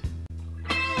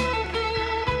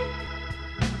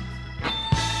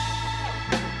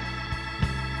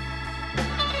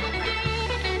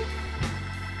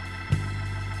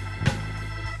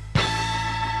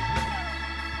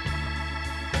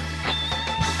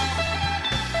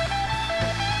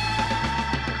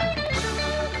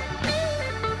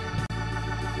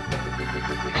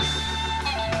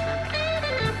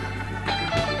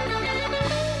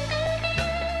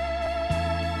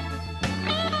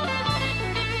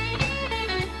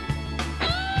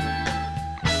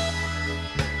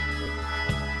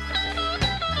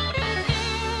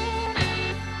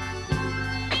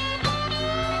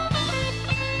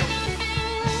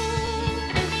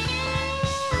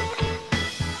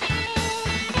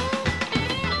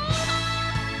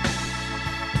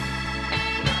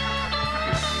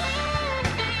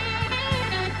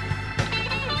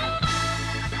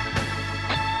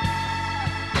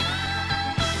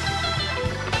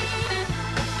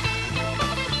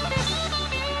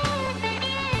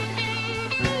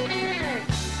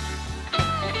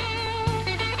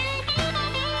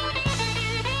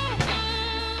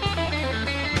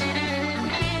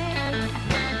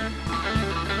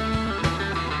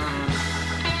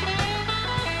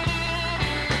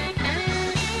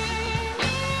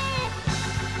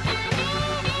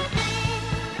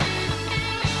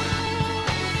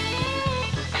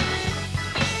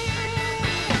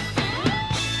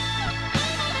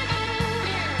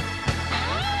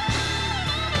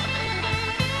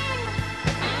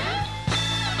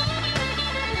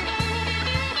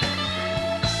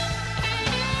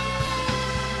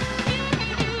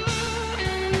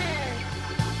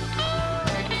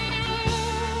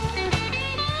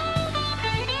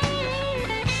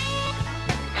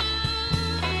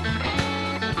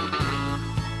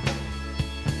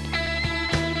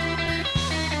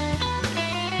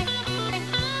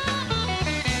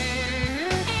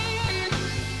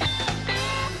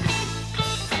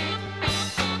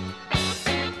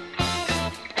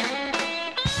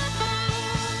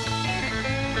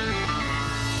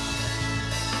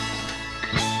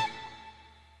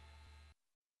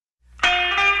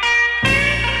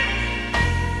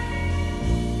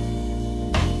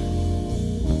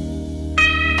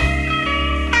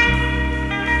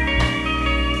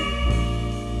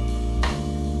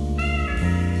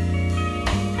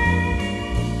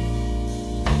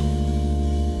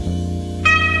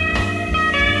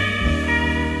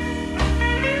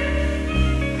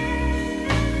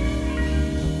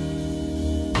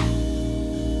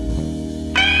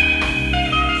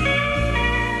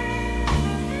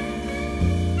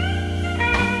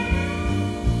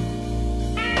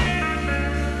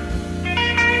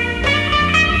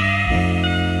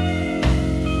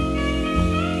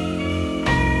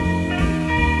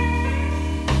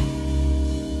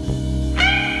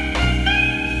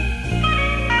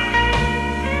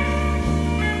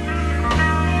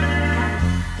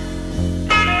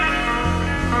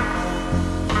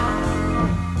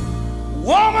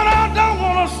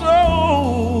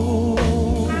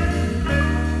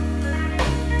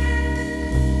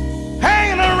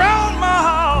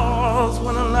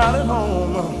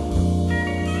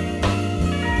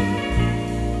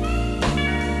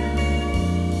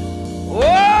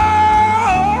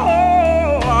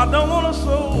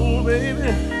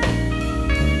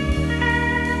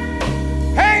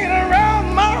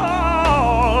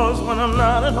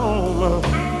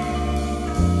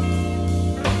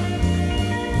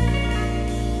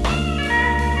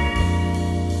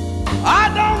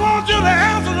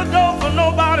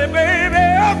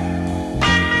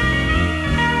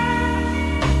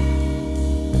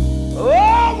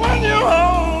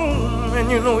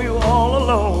 you know you're all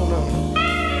alone.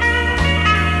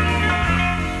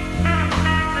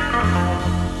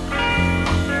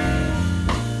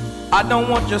 I don't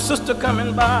want your sister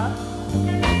coming by,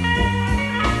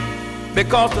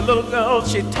 because the little girl,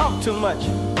 she talk too much.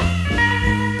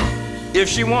 If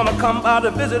she wanna come by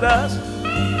to visit us,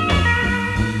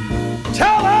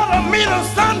 tell her to meet us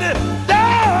Sunday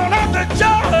down at the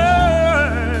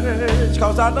church,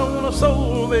 'cause I don't want a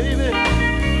soul, baby,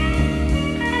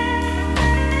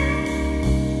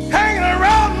 hanging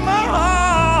around my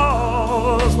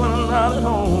house when I'm not at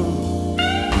home.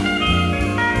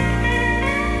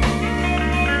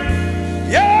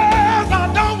 Yes, I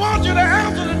don't want you to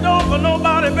answer the door for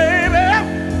nobody, baby.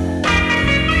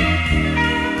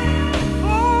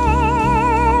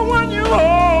 Oh, when you're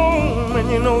home and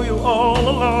you know you're all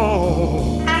alone.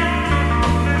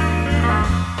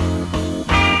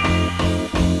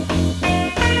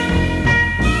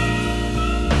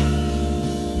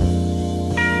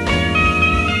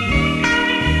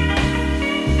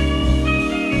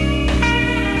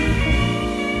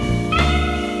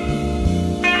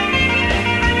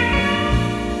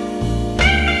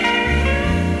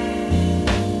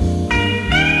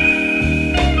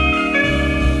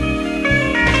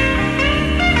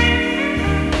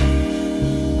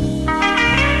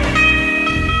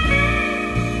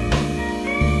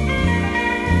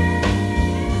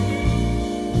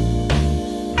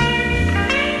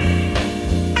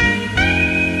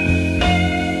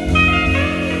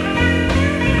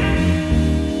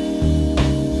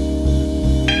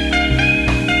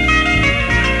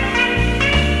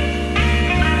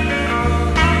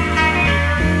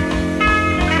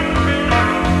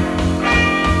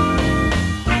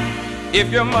 If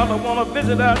your mother wanna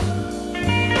visit us,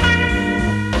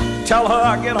 tell her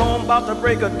I get home about the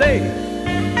break of day,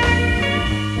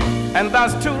 and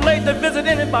that's too late to visit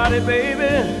anybody, baby.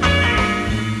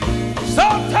 So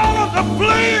tell her to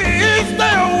please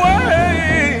stay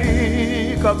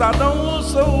away, 'cause I don't want a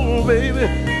soul, baby,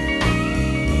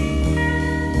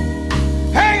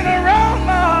 hanging around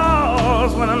my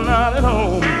house when I'm not at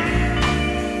home.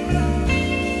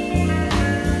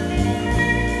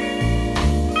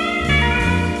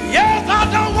 I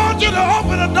don't want you to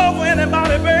open the door for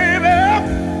anybody, baby.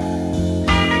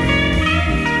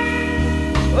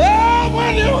 Oh,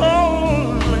 when you're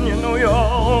home and you know you're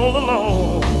all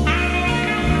alone.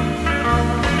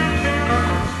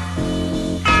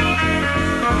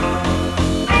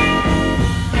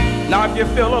 Now if you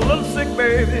feel a little sick,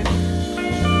 baby,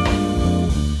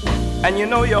 and you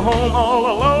know you're home all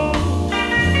alone,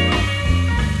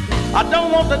 I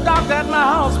don't want the doctor at my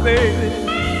house, baby.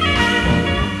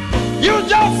 You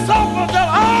just suffer till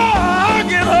I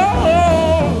get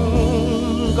home,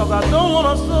 'cause I don't want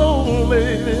a soul,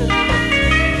 baby,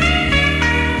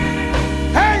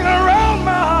 hanging around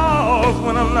my house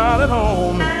when I'm not at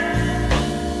home.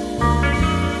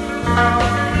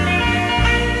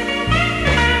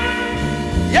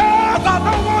 Yes, I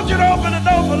don't want you to open the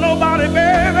door for nobody,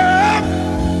 baby.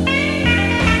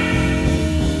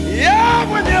 Yeah,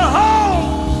 when you're home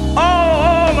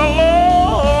all alone.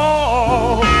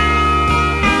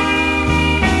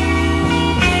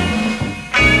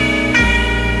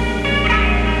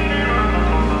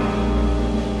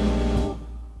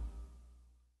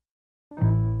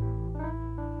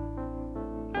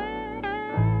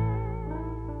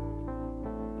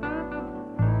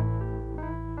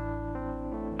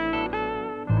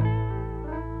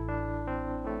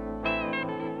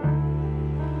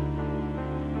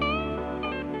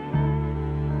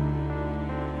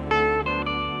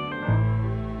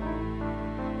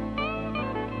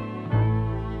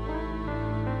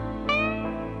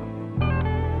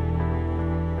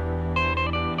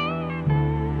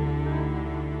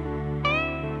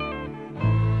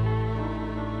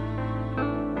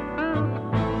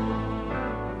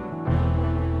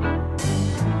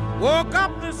 Woke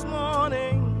up this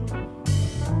morning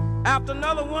after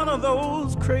another one of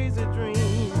those crazy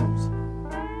dreams.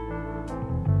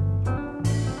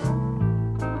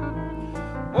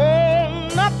 Oh,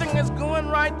 nothing is going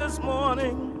right this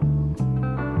morning.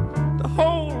 The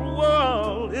whole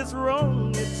world is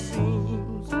wrong, it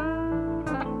seems.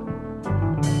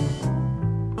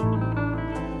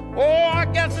 Oh, I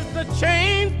guess it's the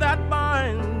chains that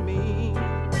bind me.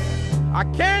 I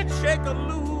can't shake or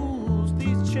lose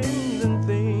these chains and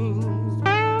things.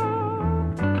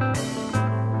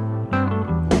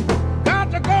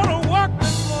 Got to go to work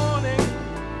this morning.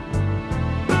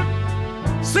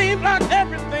 Seems like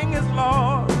everything is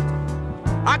lost.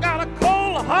 I got a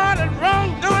cold-hearted,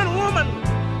 wrong-doing woman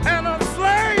and a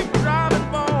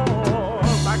slave-driving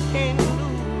boss. I can't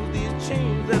lose these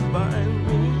chains that bind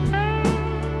me.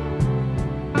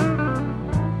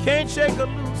 shake or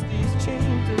loose these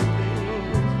chains and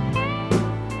things.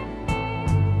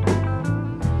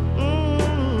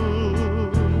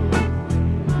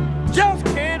 Just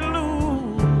can't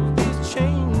lose these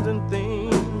chains and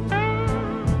things.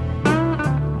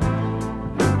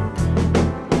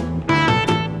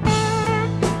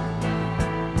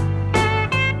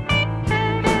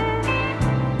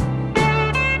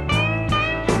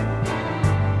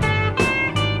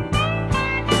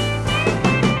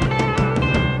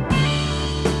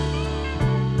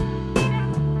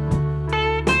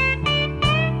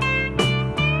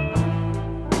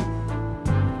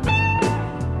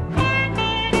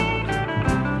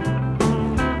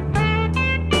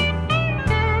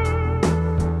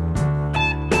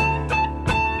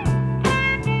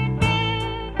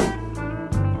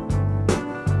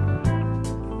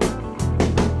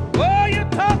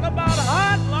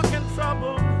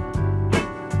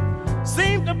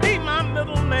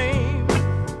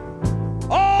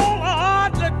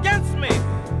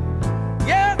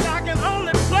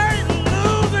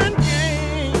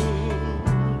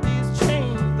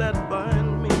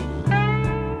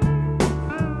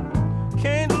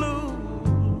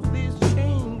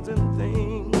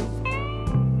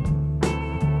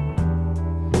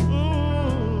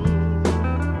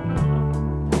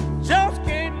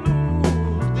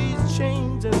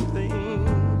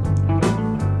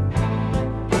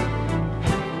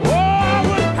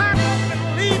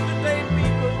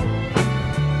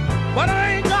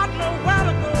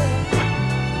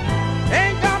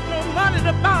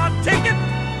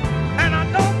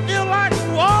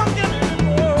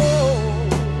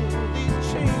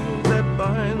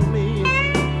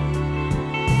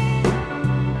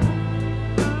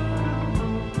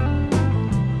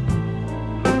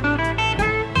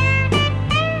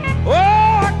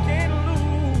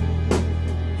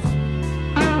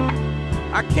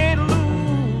 I can't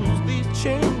lose these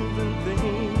chains and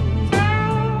things.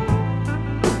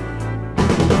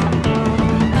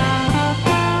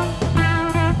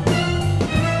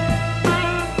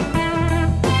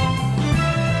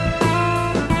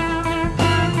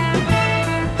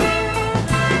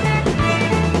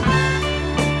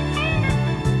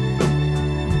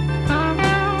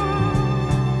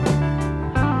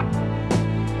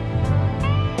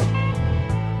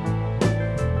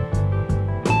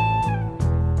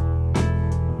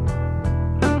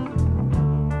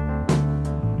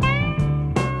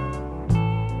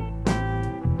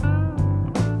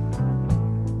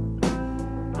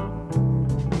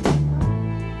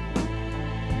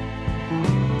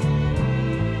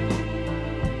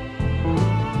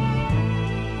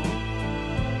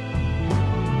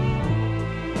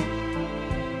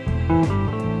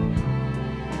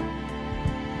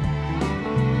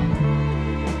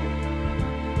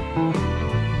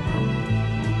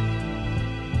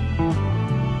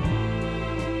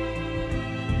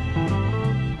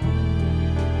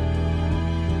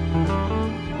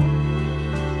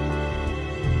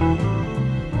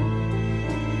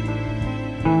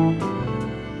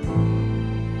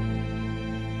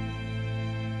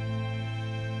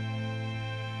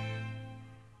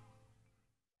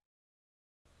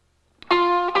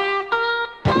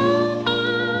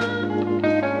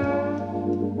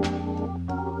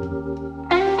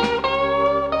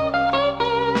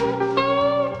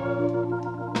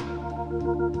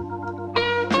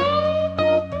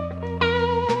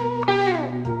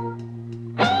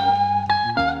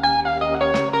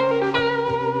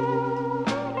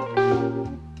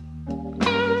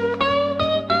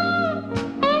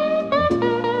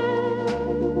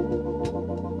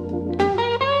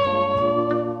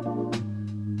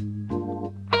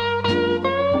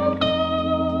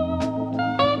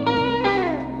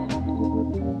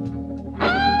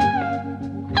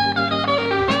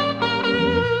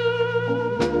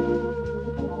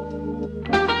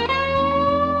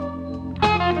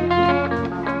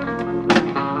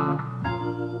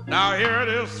 Now here it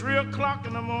is 3 o'clock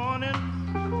in the morning,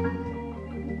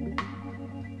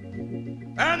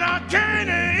 and I can't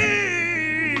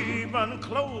even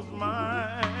close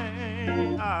my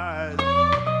eyes.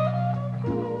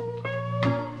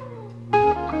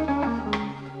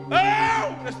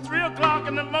 Oh, it's 3 o'clock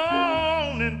in the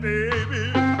morning,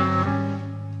 baby.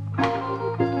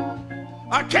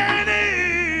 I can't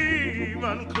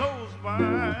even close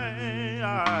my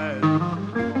eyes.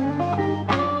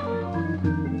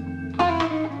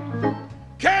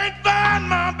 Can't find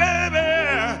my baby.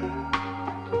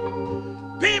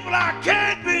 People, I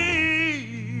can't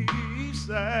be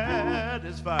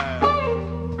satisfied.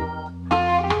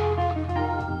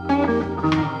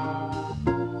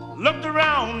 Looked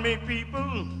around me,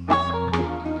 people.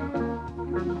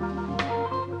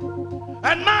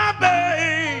 And my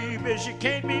baby, she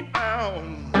can't be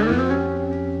found.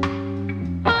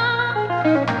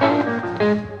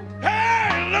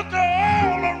 Hey, look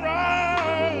all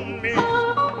around me.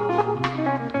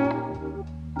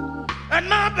 And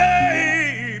my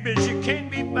baby, she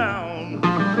can't be found.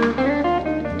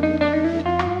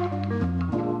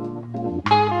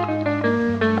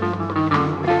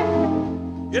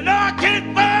 You know I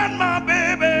can't find my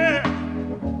baby.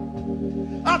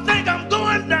 I think I'm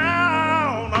going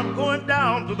down. I'm going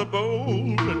down to the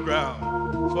bowling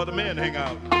ground. That's where the men hang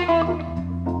out.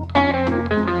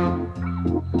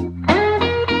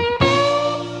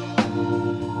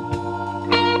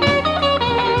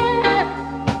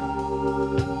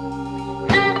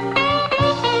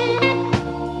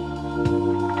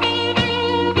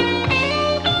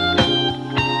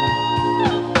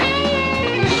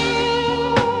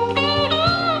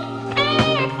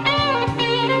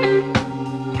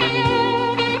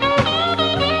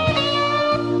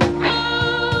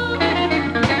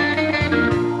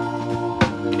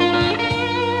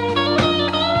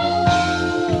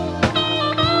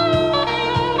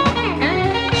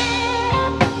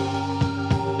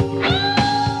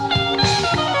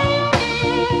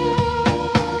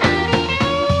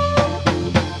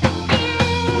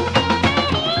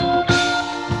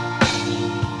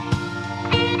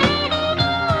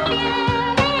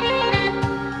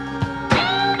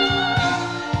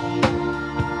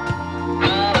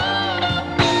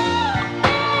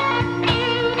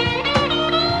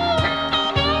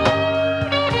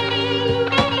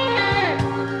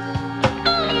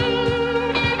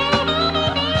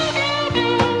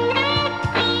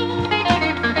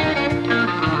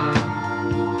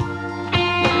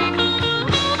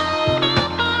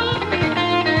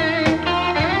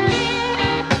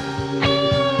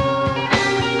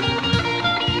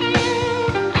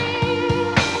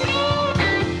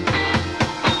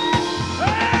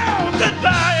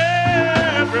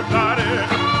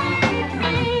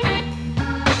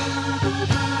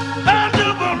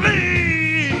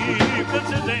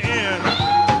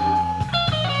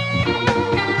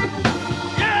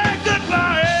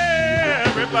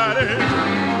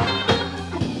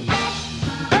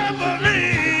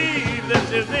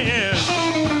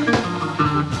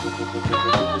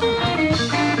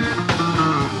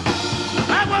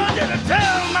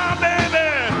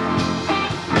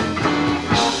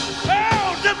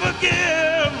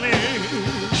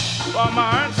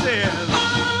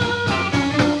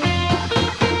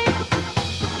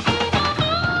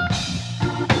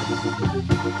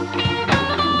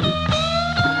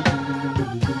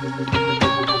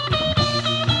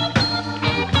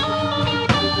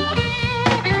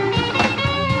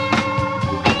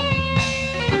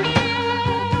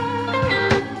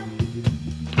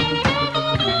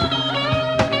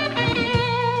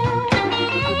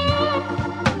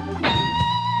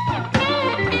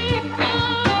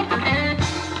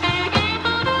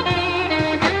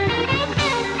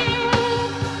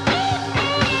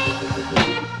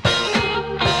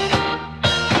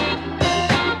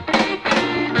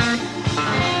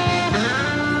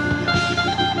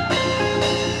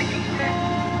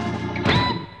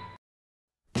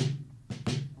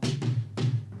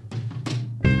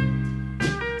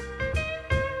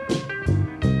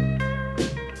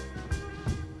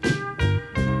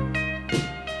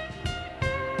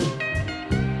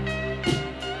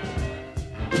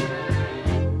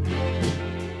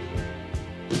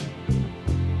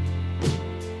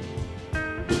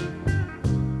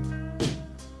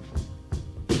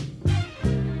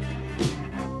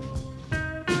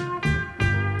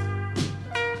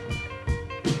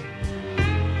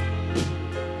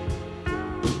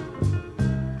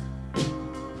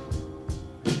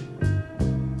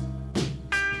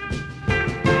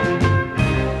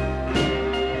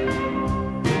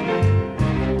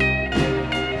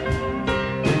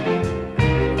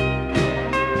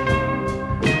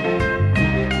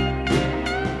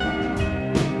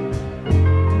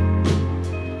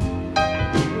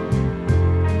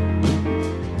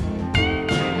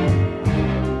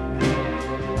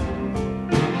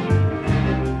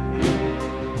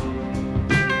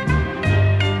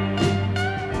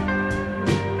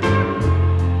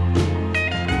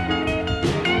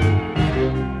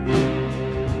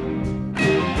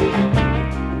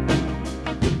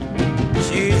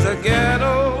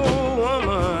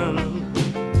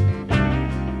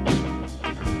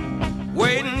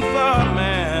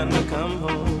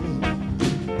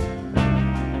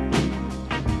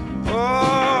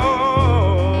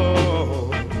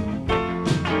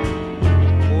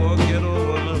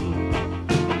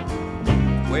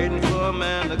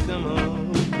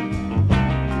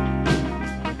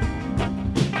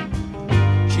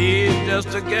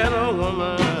 just a ghetto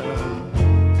woman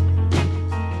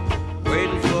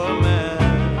waiting for a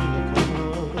man to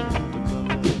come.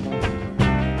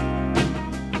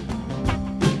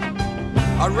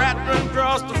 A rat run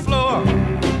across the floor,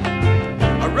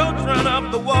 a roach run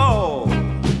up the wall.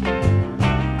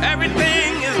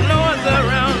 Everything is noise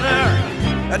around her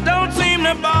that don't seem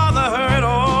to bother her at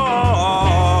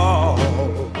all.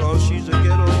 'Cause she's a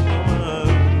ghetto woman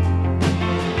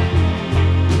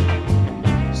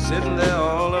sitting there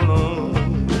all alone.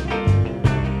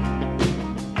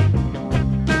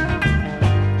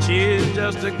 She's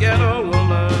just a ghetto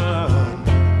woman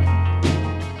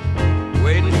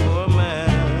waiting for a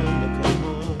man to come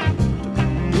home.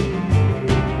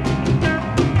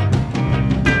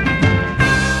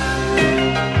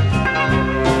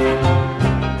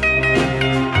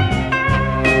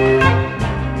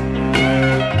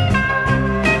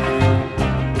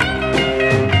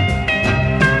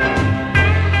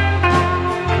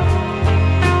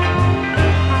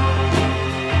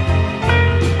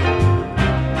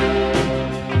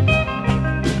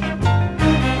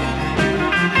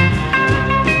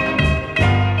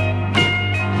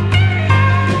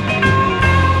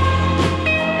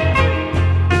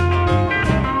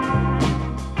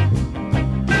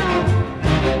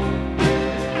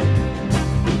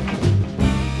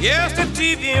 Yes, the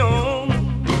TV on,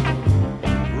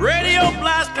 radio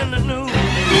blasting the news.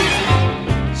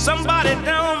 Somebody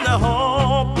down the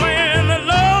hall playing the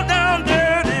low down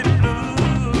dirty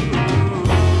blues.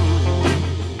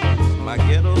 My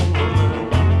ghetto woman,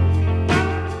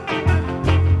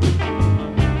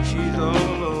 she's all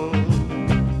alone.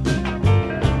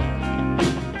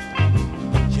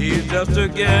 She's just a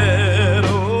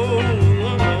ghetto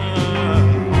woman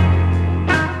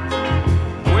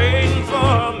waiting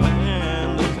for a man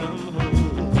to come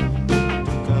home,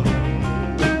 to come home.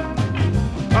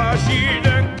 Oh, she's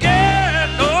a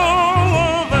ghetto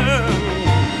woman.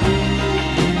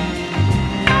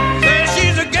 Say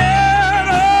she's a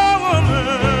ghetto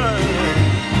woman.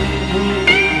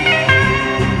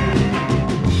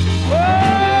 Oh,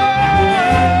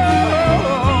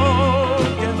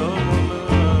 ghetto woman,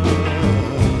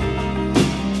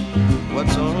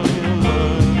 what's on your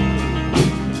mind?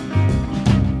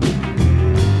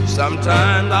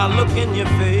 Sometimes I look in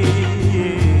your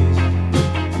face,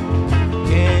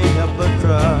 can't help but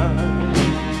cry.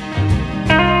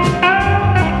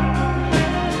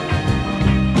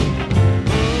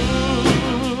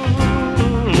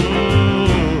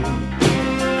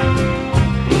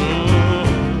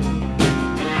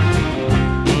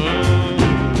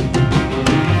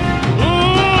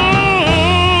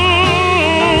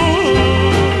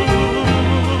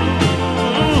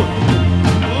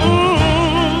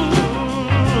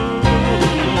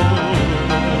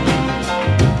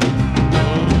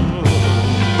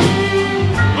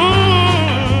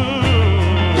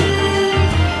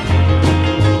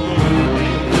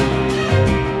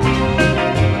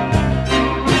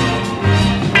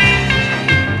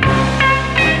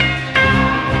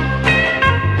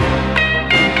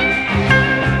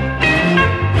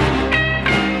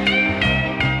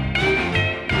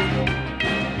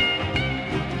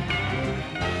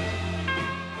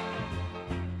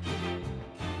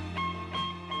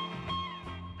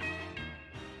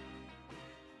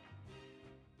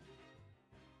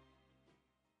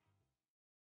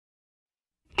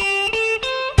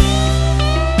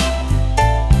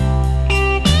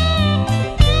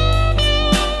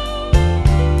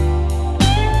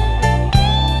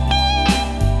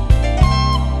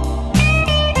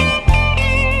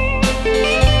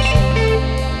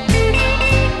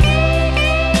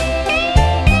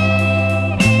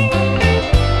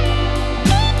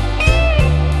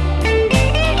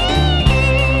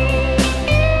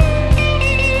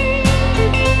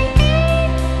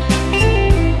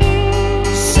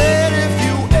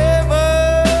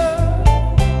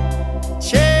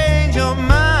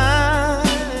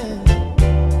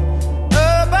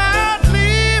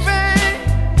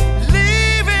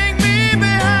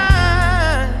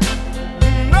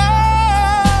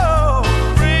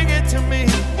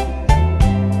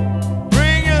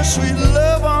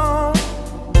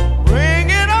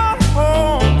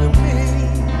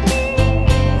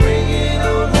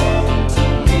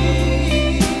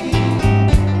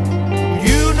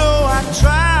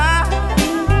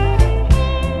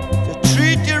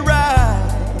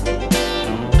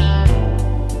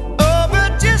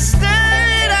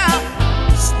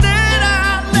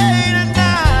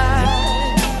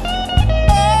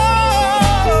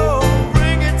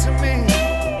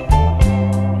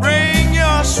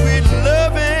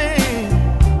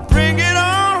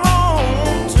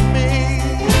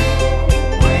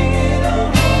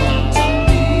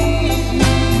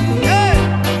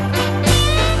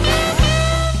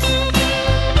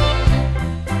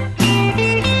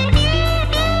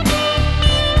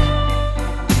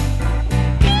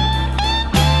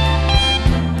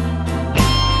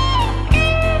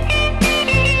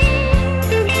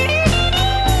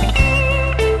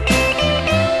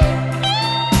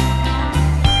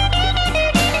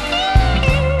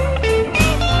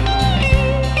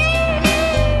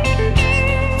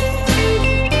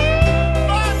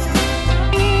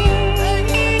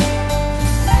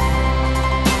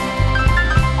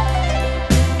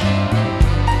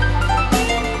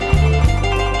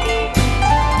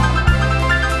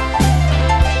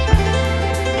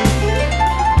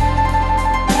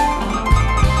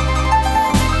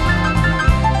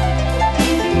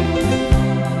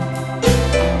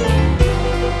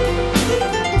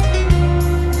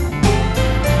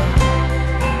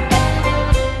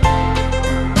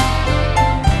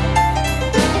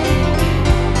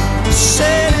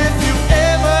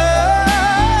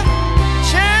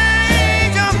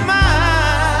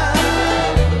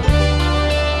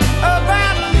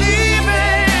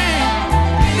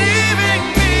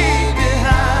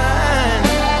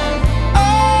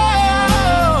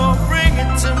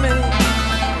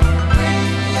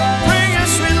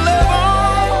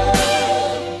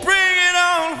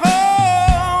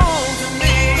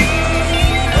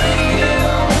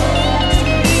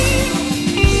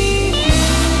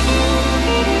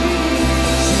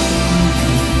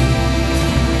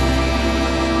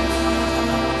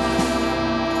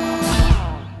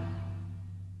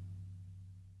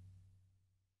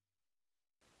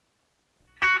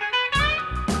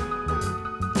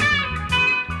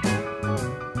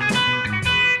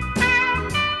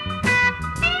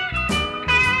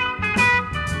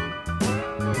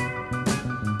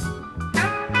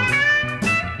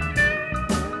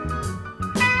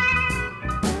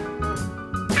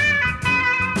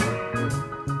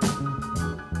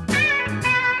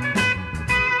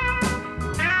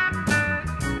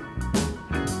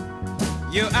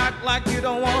 You act like you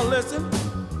don't want to listen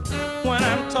when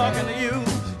I'm talking to you.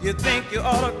 You think you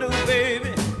ought to do,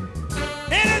 baby,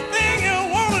 anything you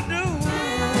want to do.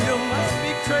 You must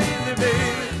be crazy,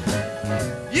 baby.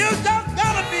 You just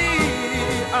gotta be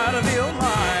out of your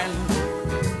mind.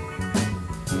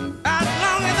 As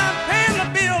long as I'm paying the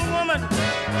bill, woman,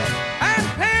 I'm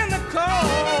paying the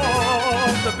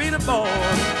cost to be the boss.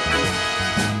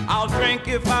 I'll drink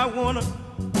if I wanna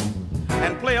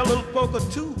and play a little poker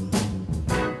too.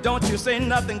 Don't you say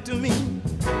nothing to me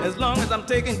as long as I'm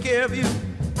taking care of you,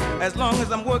 as long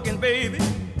as I'm working, baby,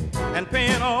 and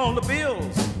paying all the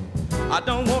bills. I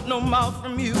don't want no mouth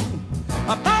from you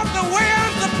about the way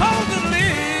I'm supposed to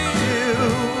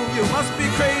live. You must be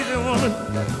crazy, woman.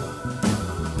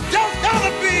 Just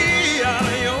gotta be out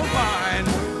of your mind.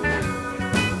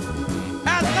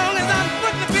 As long as I'm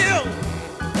putting the bill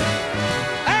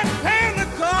and paying the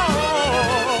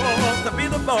cost to be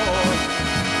the boss.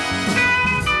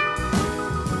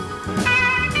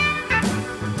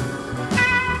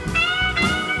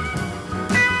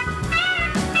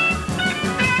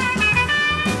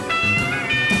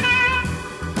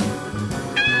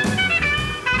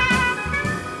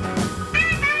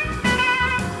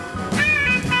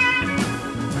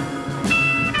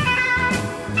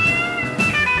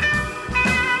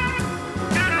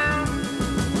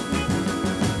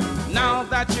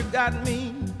 You got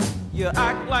me, you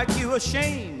act like you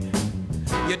ashamed.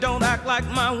 You don't act like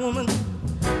my woman,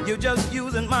 you're just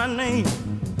using my name.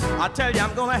 I tell you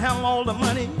I'm gonna handle all the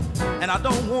money, and I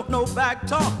don't want no back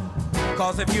talk.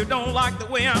 Cause if you don't like the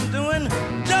way I'm doing,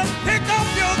 just pick up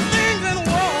your things and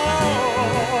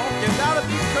walk. You gotta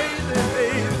be crazy,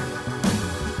 baby.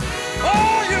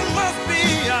 Oh, you must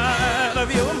be out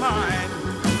of your mind.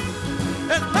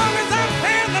 As long as I'm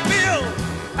paying the bill,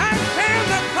 I'm paying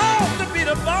the cost to be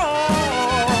the boss.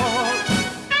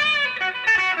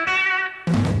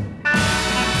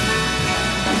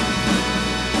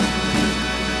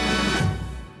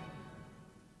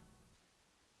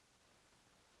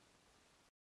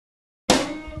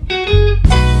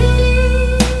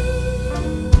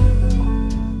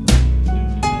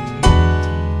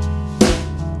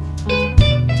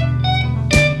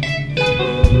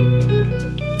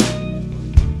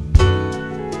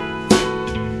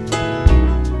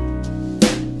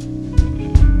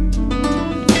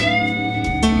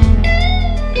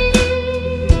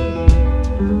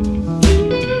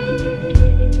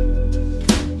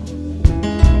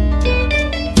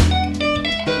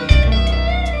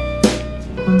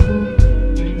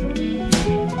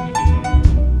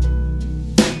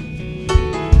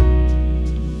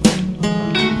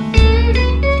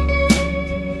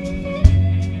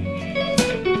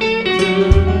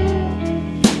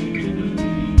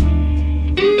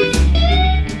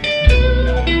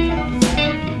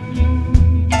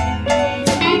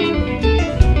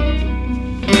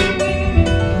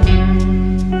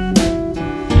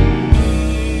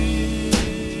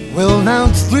 Well, now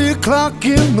it's 3 o'clock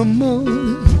in the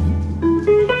morning,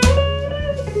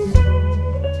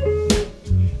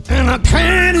 and I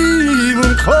can't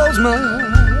even close my eyes.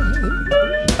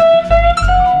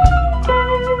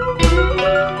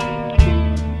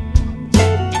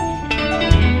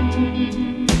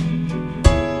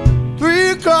 3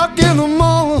 o'clock in the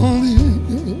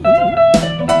morning,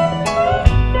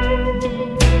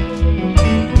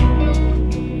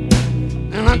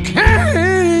 and I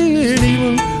can't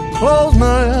even close my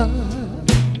eyes.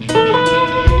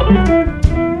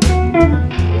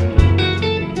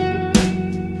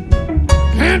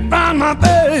 Can't find my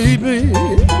baby,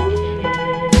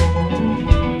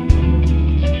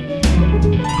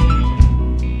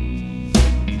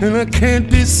 and I can't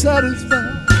be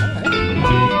satisfied.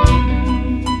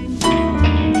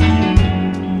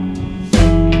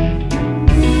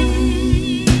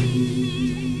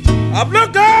 I've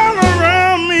looked all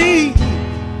around me,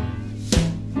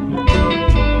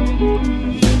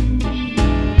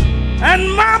 and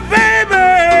my baby,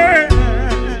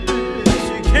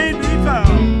 she can't be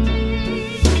found.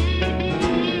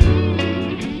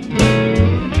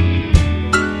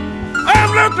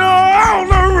 I've looked all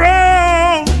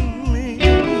around me,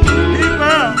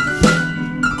 people,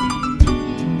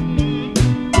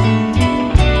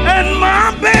 and my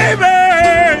baby,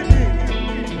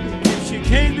 she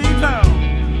can't be found.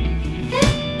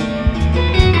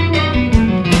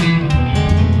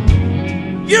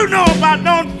 You know if I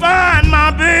don't find my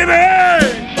baby,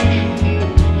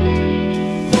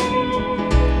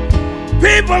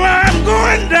 people, I'm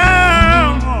going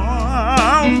down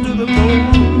to the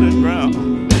golden ground.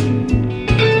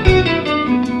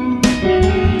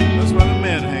 That's where the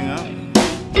men hang out.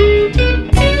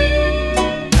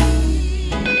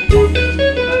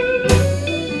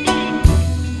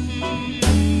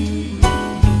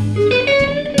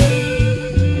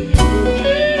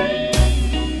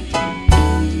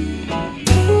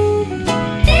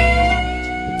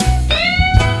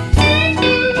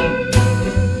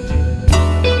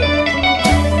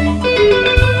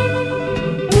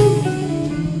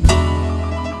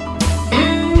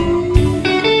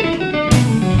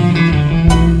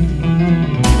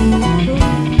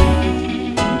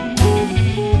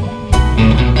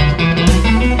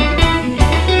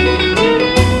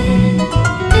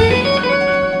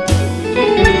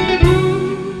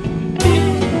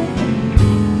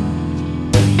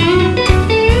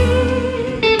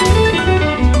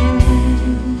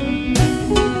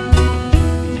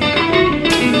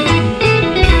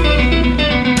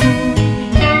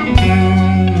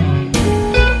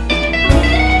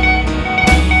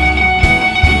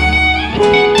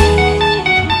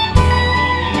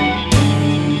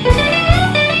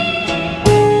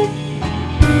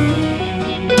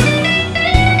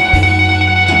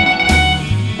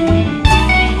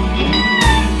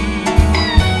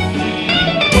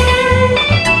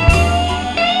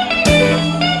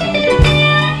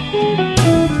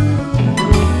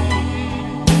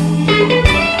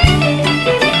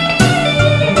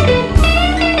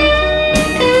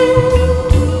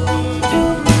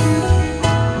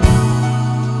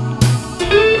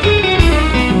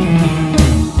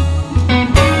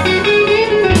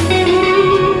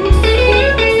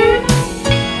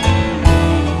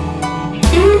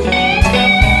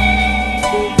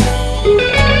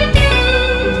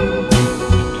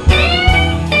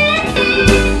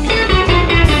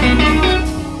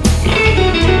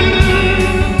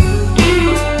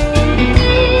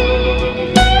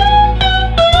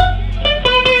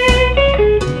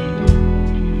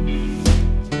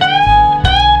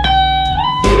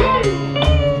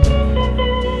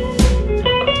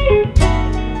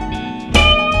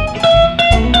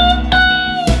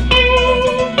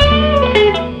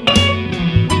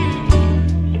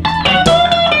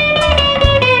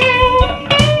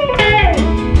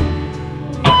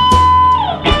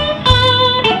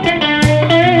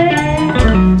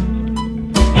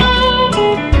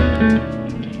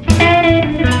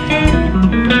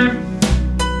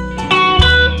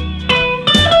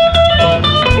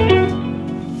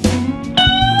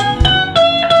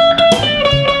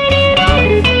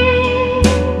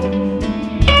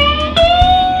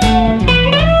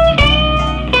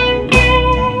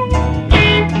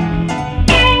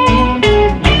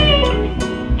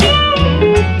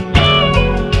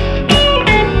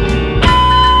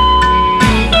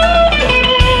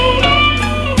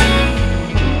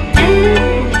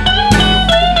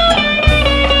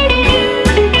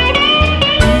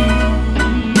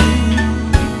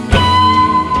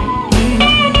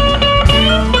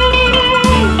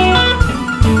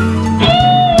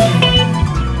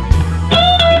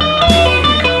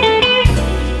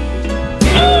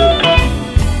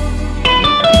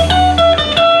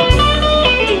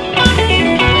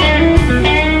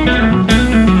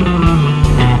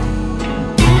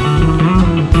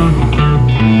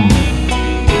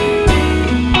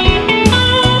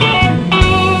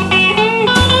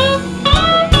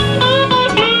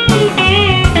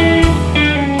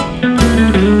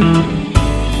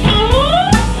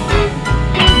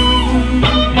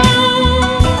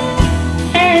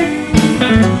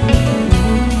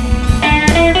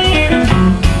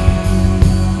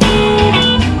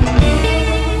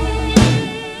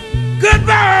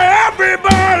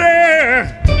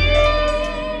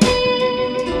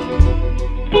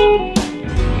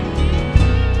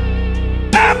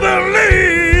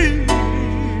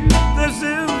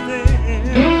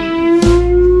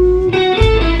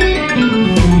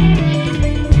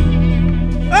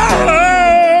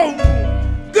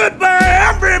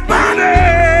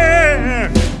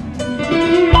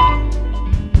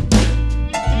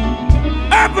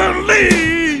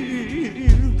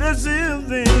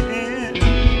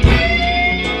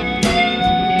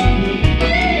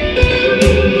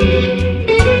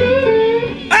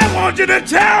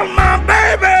 tell my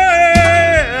baby,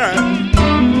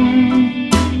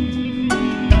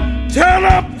 tell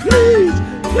her please,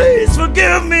 please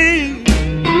forgive me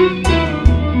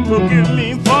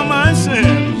for my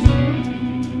sins.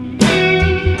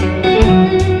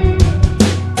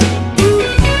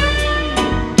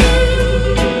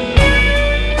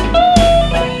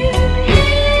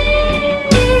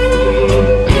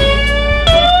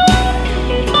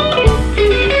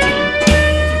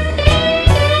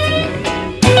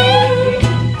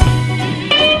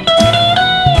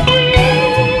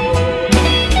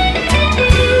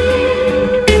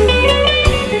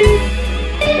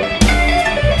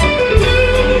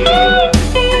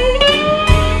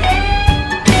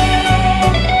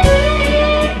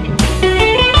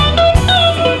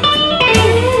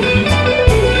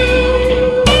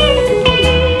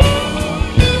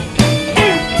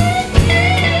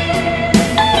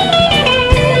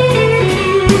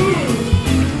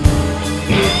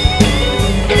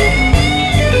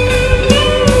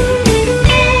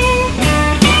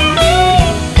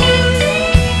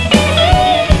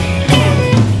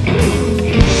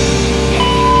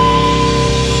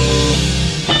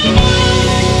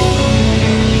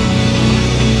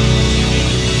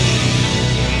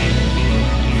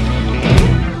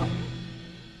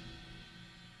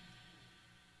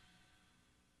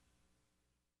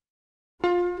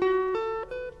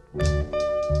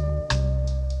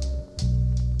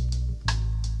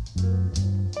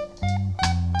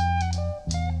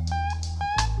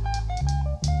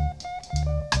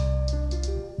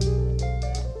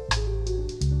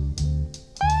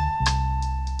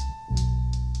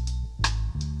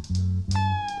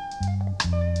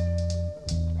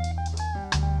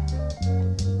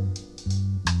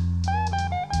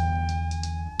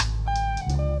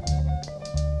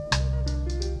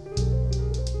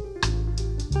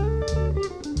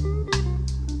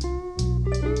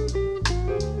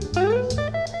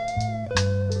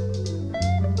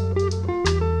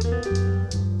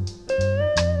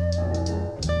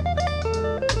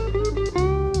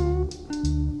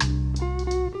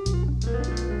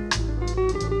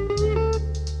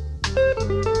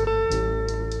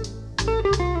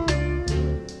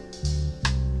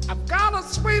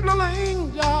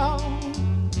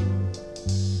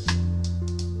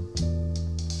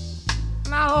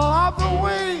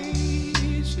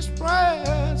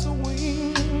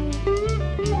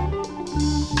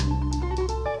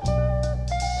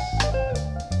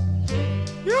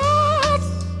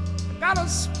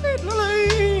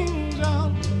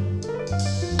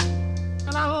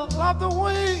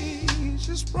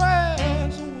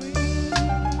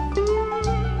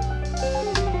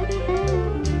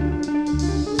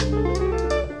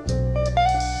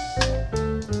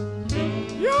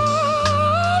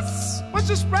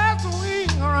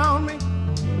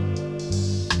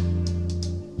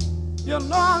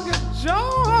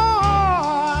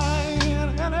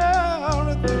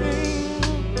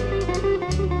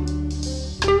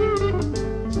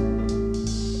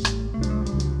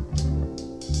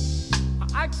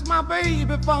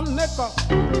 For nickel,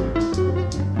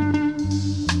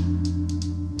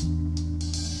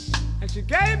 and she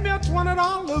gave me a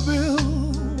 $20 bill.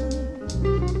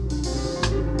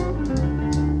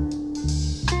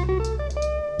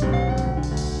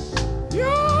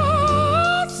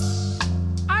 Yes,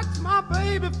 asked my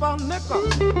baby for a nickel,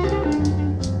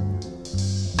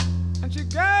 and she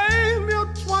gave me a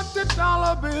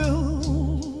 $20 bill.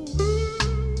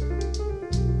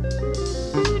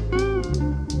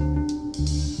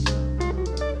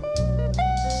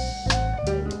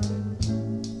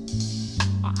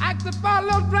 For a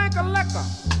little drink of liquor,